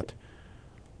with that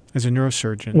as a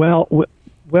neurosurgeon?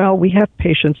 Well, we have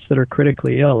patients that are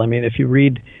critically ill. I mean, if you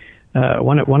read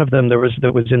one of them that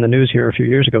was in the news here a few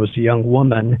years ago was a young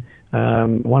woman. I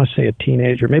want to say a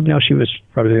teenager. Maybe now she was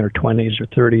probably in her 20s or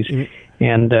 30s,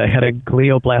 and had a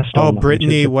glioblastoma. Oh,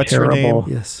 Brittany, what's her name?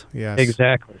 Yes.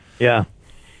 Exactly. Yeah.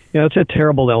 It's a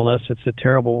terrible illness. It's a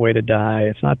terrible way to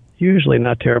die. It's usually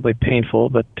not terribly painful,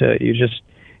 but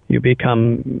you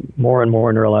become more and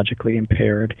more neurologically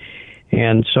impaired.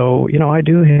 And so, I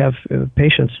do have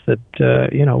patients that,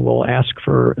 will ask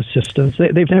for assistance.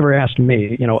 They've never asked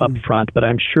me, up front, but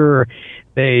I'm sure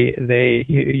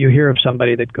you hear of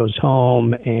somebody that goes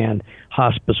home and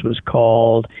hospice was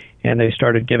called and they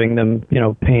started giving them,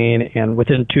 pain, and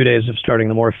within 2 days of starting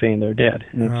the morphine, they're dead.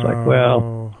 And it's like,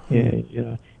 well,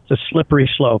 it's a slippery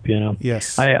slope,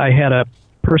 Yes. I had a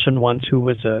person once who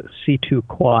was a C2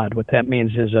 quad. What that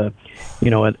means is a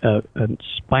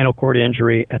spinal cord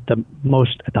injury at the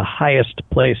highest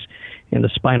place in the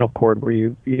spinal cord where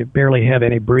you barely have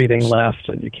any breathing left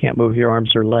and you can't move your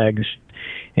arms or legs.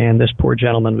 And this poor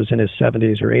gentleman was in his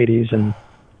 70s or 80s, and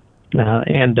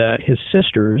his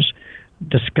sisters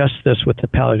discussed this with the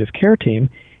palliative care team,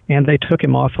 and they took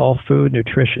him off all food,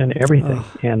 nutrition, everything.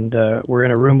 And we're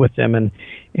in a room with them, and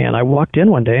I walked in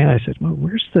one day and I said, well,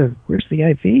 where's the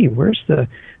IV?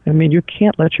 You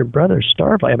can't let your brother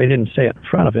starve. I didn't say it in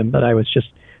front of him, but I was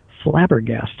just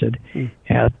flabbergasted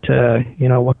at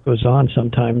what goes on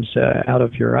sometimes out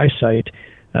of your eyesight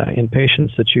in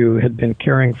patients that you had been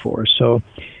caring for. So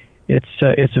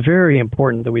it's very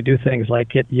important that we do things like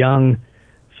get young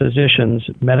physicians,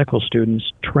 medical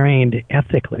students trained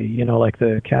ethically, like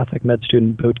the Catholic Med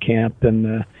Student Boot Camp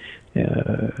and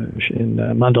in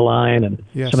Mundelein and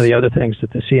Yes. some of the other things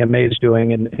that the CMA is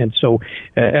doing. And so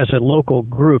as a local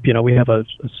group, we have a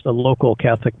local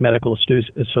Catholic Medical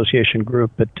Association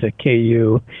group at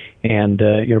KU and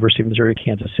University of Missouri,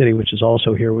 Kansas City, which is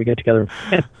also here. We get together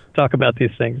and talk about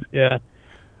these things. Yeah.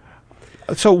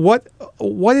 So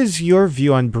what is your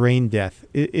view on brain death?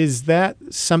 Is that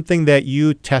something that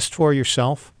you test for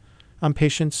yourself on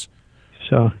patients?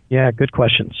 So, yeah, good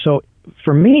question. So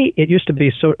for me, it used to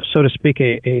be, so to speak,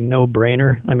 a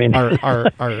no-brainer. I mean,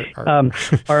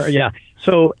 yeah.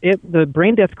 So the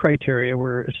brain death criteria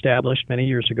were established many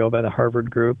years ago by the Harvard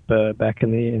group back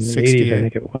in the 80s, I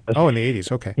think it was. Oh, in the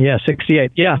 80s, okay. Yeah,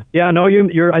 68. Yeah. No,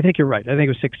 I think you're right. I think it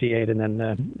was 68, and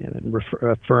then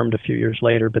affirmed a few years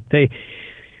later. But they,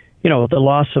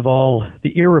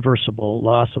 the irreversible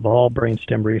loss of all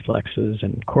brainstem reflexes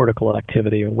and cortical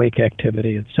activity and wake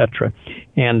activity, etc.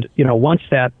 And once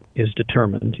that is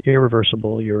determined,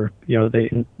 irreversible,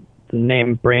 the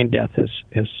name brain death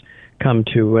has come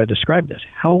to describe this.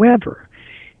 However,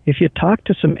 if you talk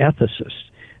to some ethicists,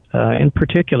 in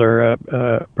particular,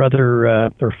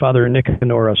 Father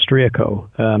Nicanor Austriaco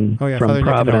from Father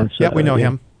Providence. Yeah, we know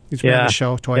him. He's been on the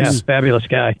show twice. Yeah, fabulous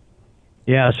guy.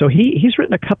 Yeah, so he's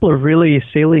written a couple of really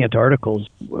salient articles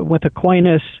with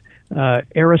Aquinas,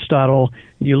 Aristotle.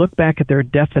 You look back at their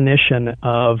definition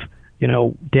of,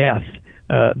 death,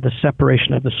 the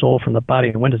separation of the soul from the body.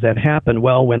 And when does that happen?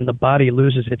 Well, when the body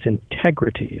loses its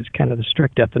integrity is kind of the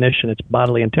strict definition, its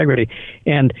bodily integrity.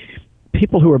 And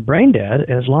people who are brain dead,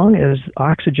 as long as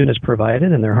oxygen is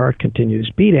provided and their heart continues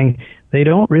beating, they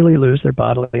don't really lose their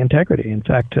bodily integrity. In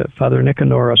fact, Father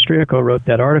Nicanor Austriaco wrote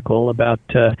that article about,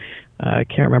 I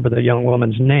can't remember the young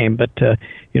woman's name, but,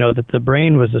 that the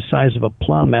brain was the size of a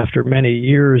plum after many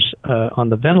years on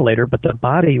the ventilator, but the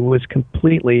body was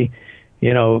completely,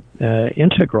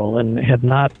 integral and had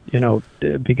not,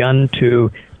 begun to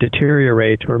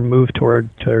deteriorate or move toward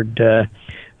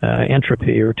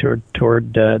entropy or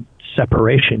toward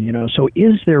separation, So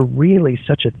is there really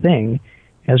such a thing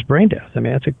as brain death? I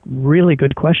mean, that's a really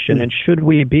good question. And should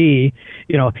we be,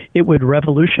 it would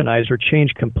revolutionize or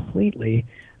change completely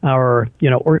our,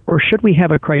 or should we have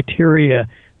a criteria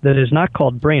that is not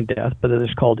called brain death, but that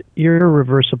is called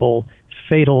irreversible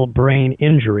fatal brain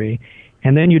injury?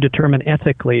 And then you determine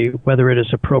ethically whether it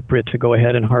is appropriate to go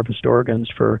ahead and harvest organs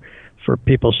for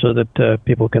people so that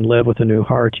people can live with a new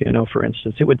heart, for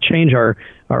instance. It would change our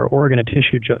organ and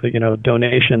tissue,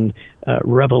 donation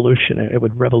revolution. It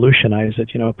would revolutionize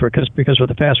it, because for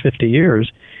the past 50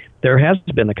 years, there has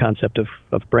been the concept of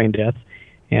brain death,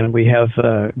 and we have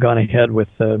gone ahead with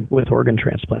organ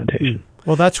transplantation.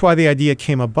 Well, that's why the idea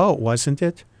came about, wasn't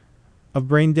it, of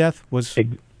brain death, was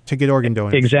to get organ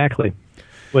donors. Exactly.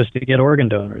 Was to get organ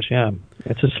donors, yeah.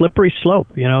 It's a slippery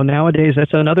slope. Nowadays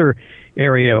that's another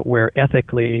area where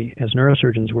ethically, as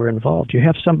neurosurgeons, we're involved. You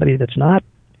have somebody that's not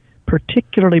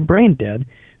particularly brain dead,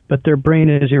 but their brain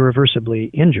is irreversibly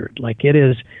injured. Like it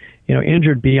is,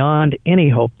 injured beyond any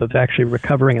hope of actually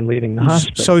recovering and leaving the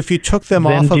hospital. So if you took them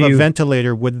off of a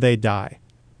ventilator, would they die?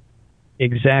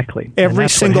 Exactly. Every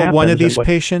single one of these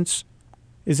patients?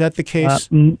 Is that the case?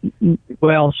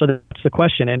 Well, so that's the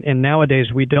question. And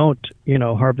nowadays we don't,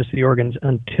 harvest the organs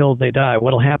until they die.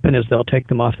 What'll happen is they'll take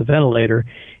them off the ventilator,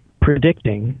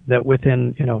 predicting that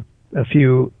within, a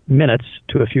few minutes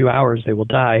to a few hours they will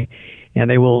die, and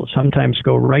they will sometimes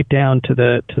go right down to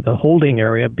the holding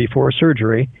area before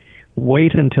surgery,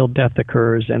 wait until death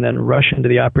occurs, and then rush into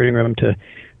the operating room to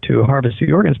harvest the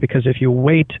organs, because if you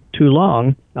wait too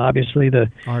long, obviously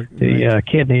the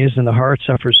kidneys and the heart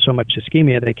suffers so much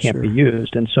ischemia they can't be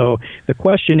used. And so the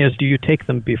question is, do you take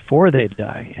them before they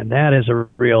die? And that is a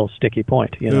real sticky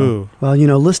point. Ooh. Well,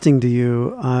 listening to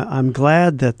you, I'm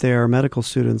glad that there are medical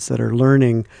students that are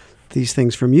learning these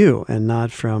things from you and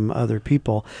not from other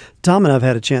people. Tom and I have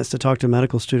had a chance to talk to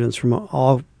medical students from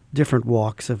all different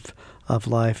walks of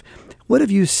life. What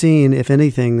have you seen, if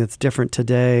anything, that's different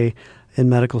today in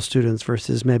medical students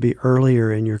versus maybe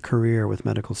earlier in your career with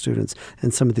medical students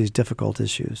and some of these difficult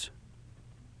issues?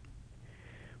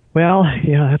 Well,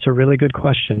 that's a really good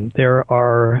question. There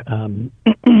are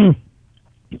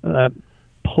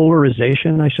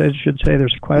polarization, I should say.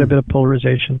 There's quite a bit of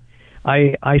polarization.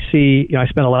 I see, I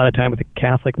spend a lot of time with the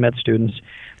Catholic med students,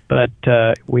 but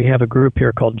we have a group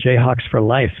here called Jayhawks for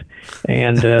Life,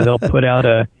 and they'll put out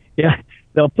a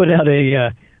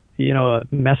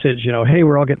message, hey,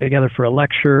 we're all getting together for a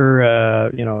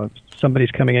lecture, somebody's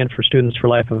coming in for Students for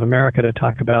Life of America to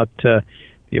talk about the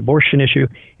abortion issue,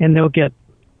 and they'll get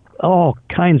all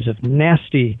kinds of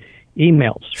nasty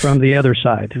emails from the other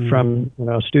side, from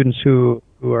students who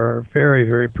are very,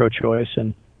 very pro-choice,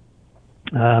 and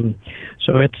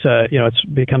So it's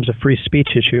it becomes a free speech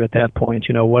issue at that point.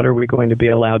 What are we going to be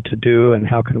allowed to do, and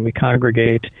how can we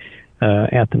congregate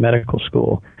at the medical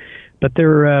school? But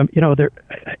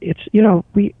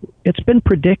it's been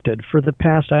predicted for the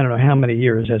past, I don't know how many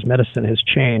years, as medicine has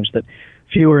changed, that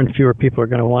fewer and fewer people are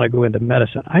going to want to go into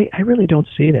medicine. I really don't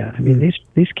see that. I mean,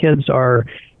 these kids are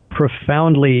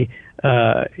profoundly,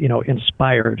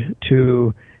 inspired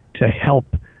to help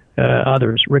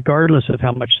others, regardless of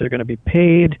how much they're going to be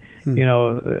paid.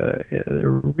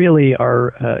 Really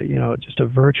are, just a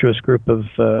virtuous group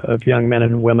of young men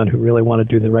and women who really want to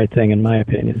do the right thing, in my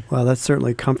opinion. Well, that's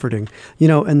certainly comforting.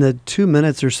 In the 2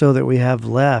 minutes or so that we have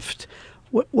left,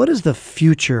 what does the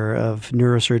future of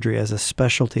neurosurgery as a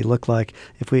specialty look like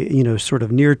if we, sort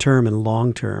of near term and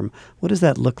long term? What does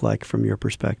that look like from your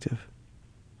perspective?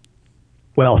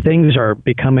 Well, things are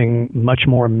becoming much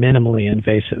more minimally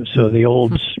invasive. So the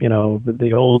old,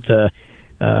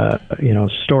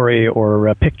 story or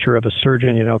a picture of a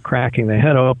surgeon, cracking the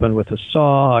head open with a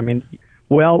saw. I mean,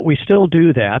 well, we still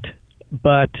do that,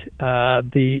 but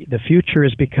the future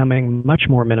is becoming much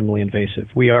more minimally invasive.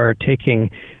 We are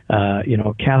taking,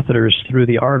 catheters through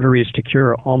the arteries to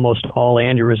cure almost all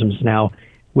aneurysms now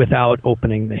without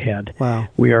opening the head. Wow.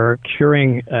 We are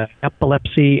curing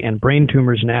epilepsy and brain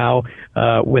tumors now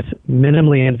with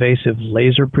minimally invasive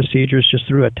laser procedures just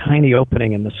through a tiny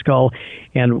opening in the skull.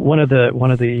 And one of the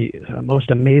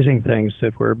most amazing things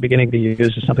that we're beginning to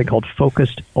use is something called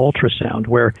focused ultrasound,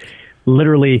 where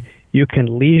literally you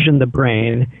can lesion the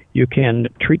brain, you can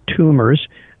treat tumors,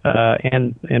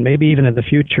 and maybe even in the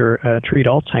future treat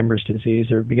Alzheimer's disease.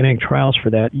 They're beginning trials for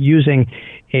that using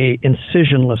a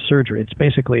incisionless surgery. It's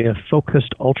basically a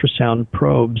focused ultrasound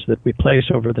probes that we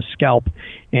place over the scalp,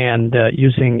 and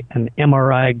using an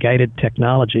MRI guided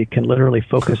technology can literally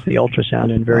focus the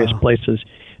ultrasound in various places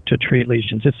to treat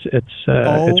lesions.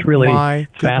 It's really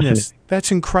fascinating.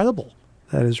 That's incredible.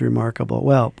 That is remarkable.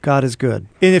 Well, God is good.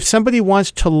 And if somebody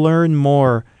wants to learn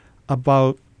more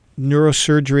about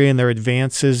neurosurgery and their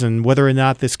advances and whether or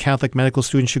not this Catholic medical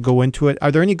student should go into it,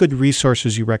 are there any good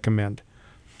resources you recommend?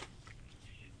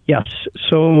 Yes.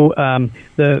 So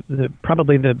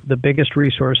probably the biggest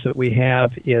resource that we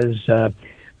have is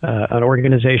an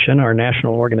organization, our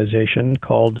national organization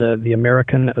called the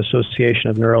American Association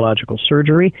of Neurological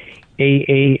Surgery,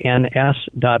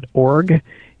 AANS.org.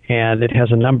 And it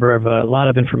has a lot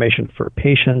of information for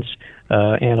patients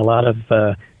and a lot of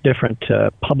different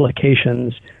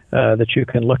publications that you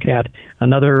can look at.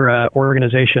 Another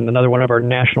organization, another one of our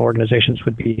national organizations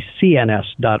would be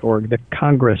CNS.org, the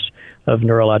Congress of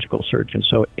Neurological Surgeons.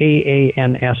 So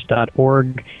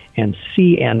AANS.org and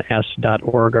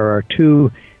CNS.org are our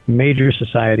two major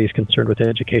societies concerned with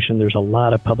education. There's a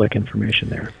lot of public information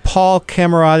there. Paul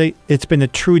Camarati, it's been a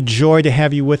true joy to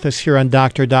have you with us here on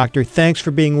Dr. Doctor. Thanks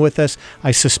for being with us.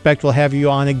 I suspect we'll have you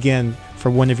on again for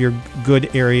one of your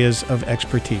good areas of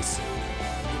expertise.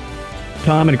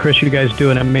 Tom and Chris, you guys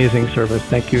do an amazing service.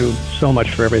 Thank you so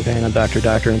much for everything on Dr.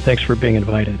 Doctor, and thanks for being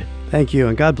invited. Thank you,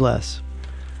 and God bless.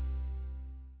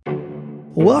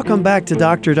 Welcome back to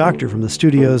Dr. Doctor from the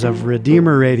studios of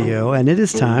Redeemer Radio, and it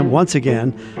is time, once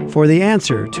again, for the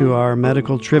answer to our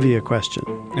medical trivia question.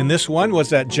 And this one was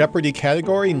that Jeopardy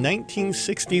category,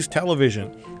 1960s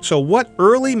television. So what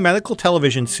early medical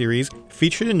television series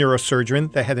featured a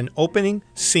neurosurgeon that had an opening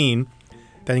scene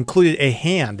that included a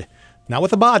hand, not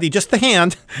with a body, just the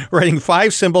hand, writing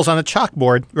 5 symbols on a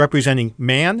chalkboard representing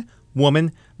man,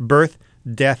 woman, birth,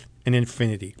 death, and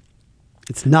infinity?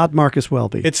 It's not Marcus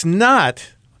Welby. It's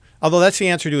not, although that's the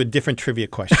answer to a different trivia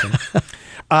question.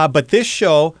 But this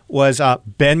show was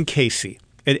Ben Casey.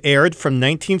 It aired from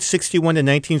 1961 to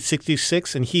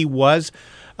 1966, and he was,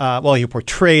 he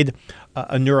portrayed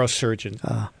a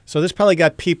neurosurgeon. So this probably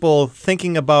got people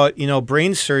thinking about,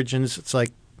 brain surgeons. It's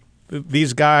like,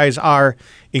 these guys are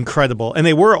incredible. And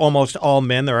they were almost all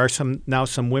men. There are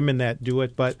some women that do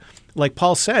it. But like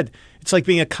Paul said, it's like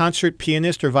being a concert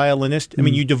pianist or violinist. I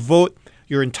mean, you devote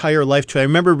your entire life to it. I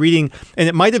remember reading, and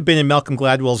it might have been in Malcolm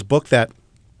Gladwell's book that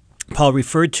Paul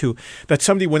referred to, that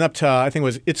somebody went up to, I think it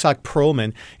was Itzhak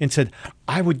Perlman, and said,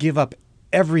 I would give up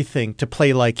everything to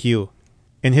play like you.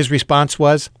 And his response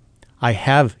was, I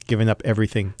have given up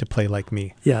everything to play like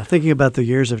me. Yeah, thinking about the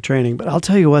years of training. But I'll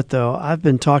tell you what, though, I've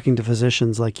been talking to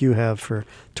physicians like you have for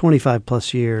 25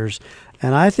 plus years,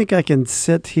 and I think I can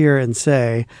sit here and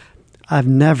say I've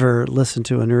never listened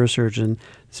to a neurosurgeon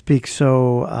speak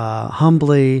so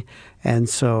humbly and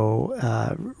so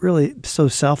really so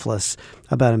selfless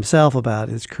about himself, about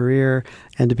his career,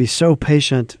 and to be so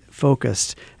patient,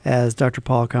 focused as Dr.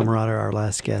 Paul Camarada, our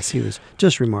last guest. He was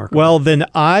just remarkable. Well, then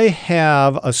I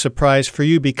have a surprise for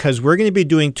you, because we're going to be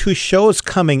doing 2 shows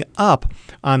coming up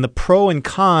on the pro and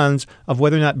cons of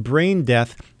whether or not brain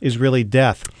death is really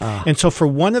death. And so for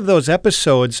one of those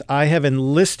episodes, I have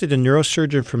enlisted a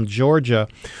neurosurgeon from Georgia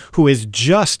who is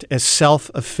just as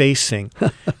self-effacing,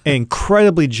 an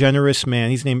incredibly generous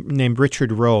man. He's named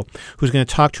Richard Rowe, who's going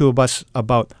to talk to us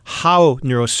about how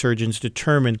neurosurgeons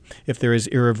determine if there is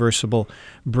irreversible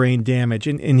brain damage.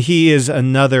 And he is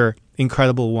another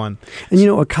incredible one. And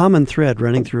a common thread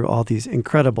running through all these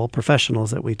incredible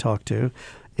professionals that we talk to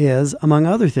is, among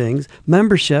other things,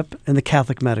 membership in the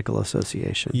Catholic Medical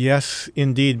Association. Yes,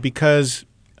 indeed, because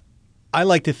I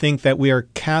like to think that we are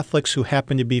Catholics who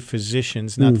happen to be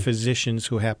physicians, not physicians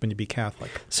who happen to be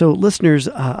Catholic. So, listeners,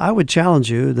 I would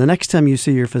challenge you, the next time you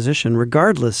see your physician,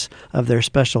 regardless of their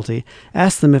specialty,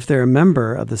 ask them if they're a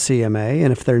member of the CMA,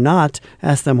 and if they're not,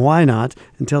 ask them why not,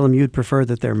 and tell them you'd prefer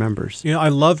that they're members. I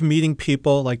love meeting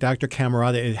people like Dr.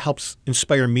 Camarada. It helps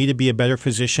inspire me to be a better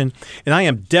physician, and I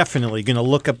am definitely going to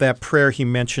look up that prayer he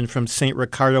mentioned from St.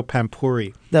 Riccardo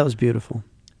Pampuri. That was beautiful.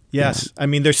 Yes. Yeah. I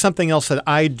mean, there's something else that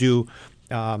I do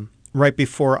right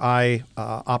before I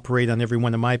operate on every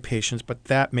one of my patients, but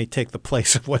that may take the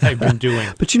place of what I've been doing.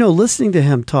 But listening to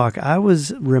him talk, I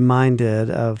was reminded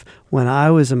of when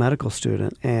I was a medical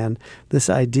student, and this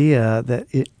idea that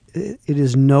it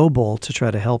is noble to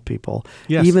try to help people,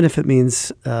 yes, even if it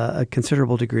means a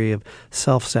considerable degree of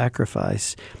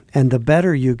self-sacrifice. And the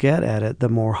better you get at it, the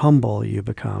more humble you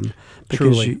become,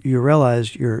 because you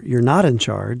realize you're not in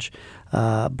charge.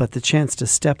 But the chance to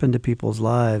step into people's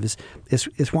lives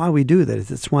is why we do that.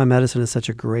 It's why medicine is such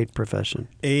a great profession.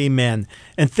 Amen.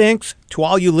 And thanks to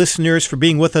all you listeners for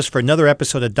being with us for another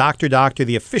episode of Dr. Doctor,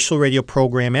 the official radio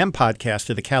program and podcast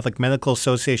of the Catholic Medical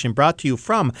Association, brought to you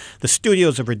from the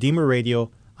studios of Redeemer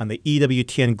Radio on the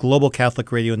EWTN Global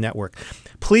Catholic Radio Network.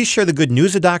 Please share the good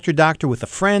news of Dr. Doctor with a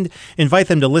friend. Invite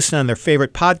them to listen on their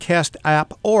favorite podcast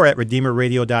app or at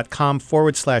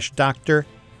redeemerradio.com/doctor.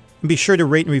 And be sure to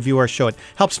rate and review our show. It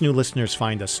helps new listeners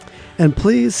find us. And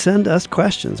please send us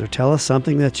questions or tell us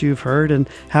something that you've heard and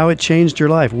how it changed your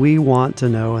life. We want to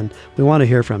know, and we want to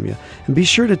hear from you. And be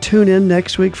sure to tune in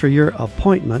next week for your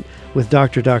appointment with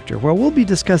Dr. Doctor, where we'll be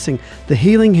discussing the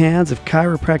healing hands of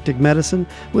chiropractic medicine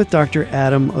with Dr.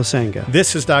 Adam Osenga.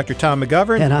 This is Dr. Tom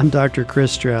McGovern. And I'm Dr.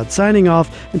 Chris Stroud, signing off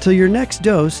until your next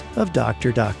dose of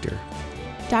Dr. Doctor.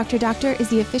 Dr. Doctor is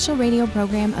the official radio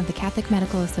program of the Catholic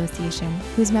Medical Association,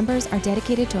 whose members are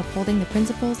dedicated to upholding the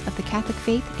principles of the Catholic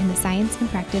faith in the science and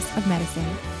practice of medicine.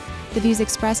 The views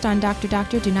expressed on Dr.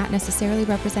 Doctor do not necessarily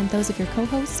represent those of your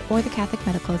co-hosts or the Catholic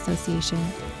Medical Association.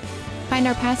 Find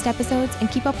our past episodes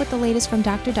and keep up with the latest from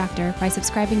Dr. Doctor by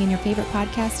subscribing in your favorite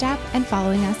podcast app and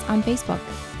following us on Facebook.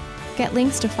 Get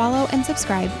links to follow and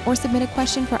subscribe or submit a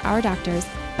question for our doctors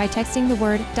by texting the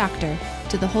word doctor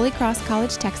to the Holy Cross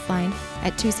College text line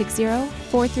at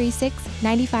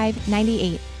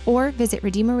 260-436-9598 or visit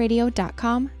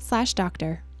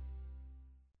redeemerradio.com/doctor.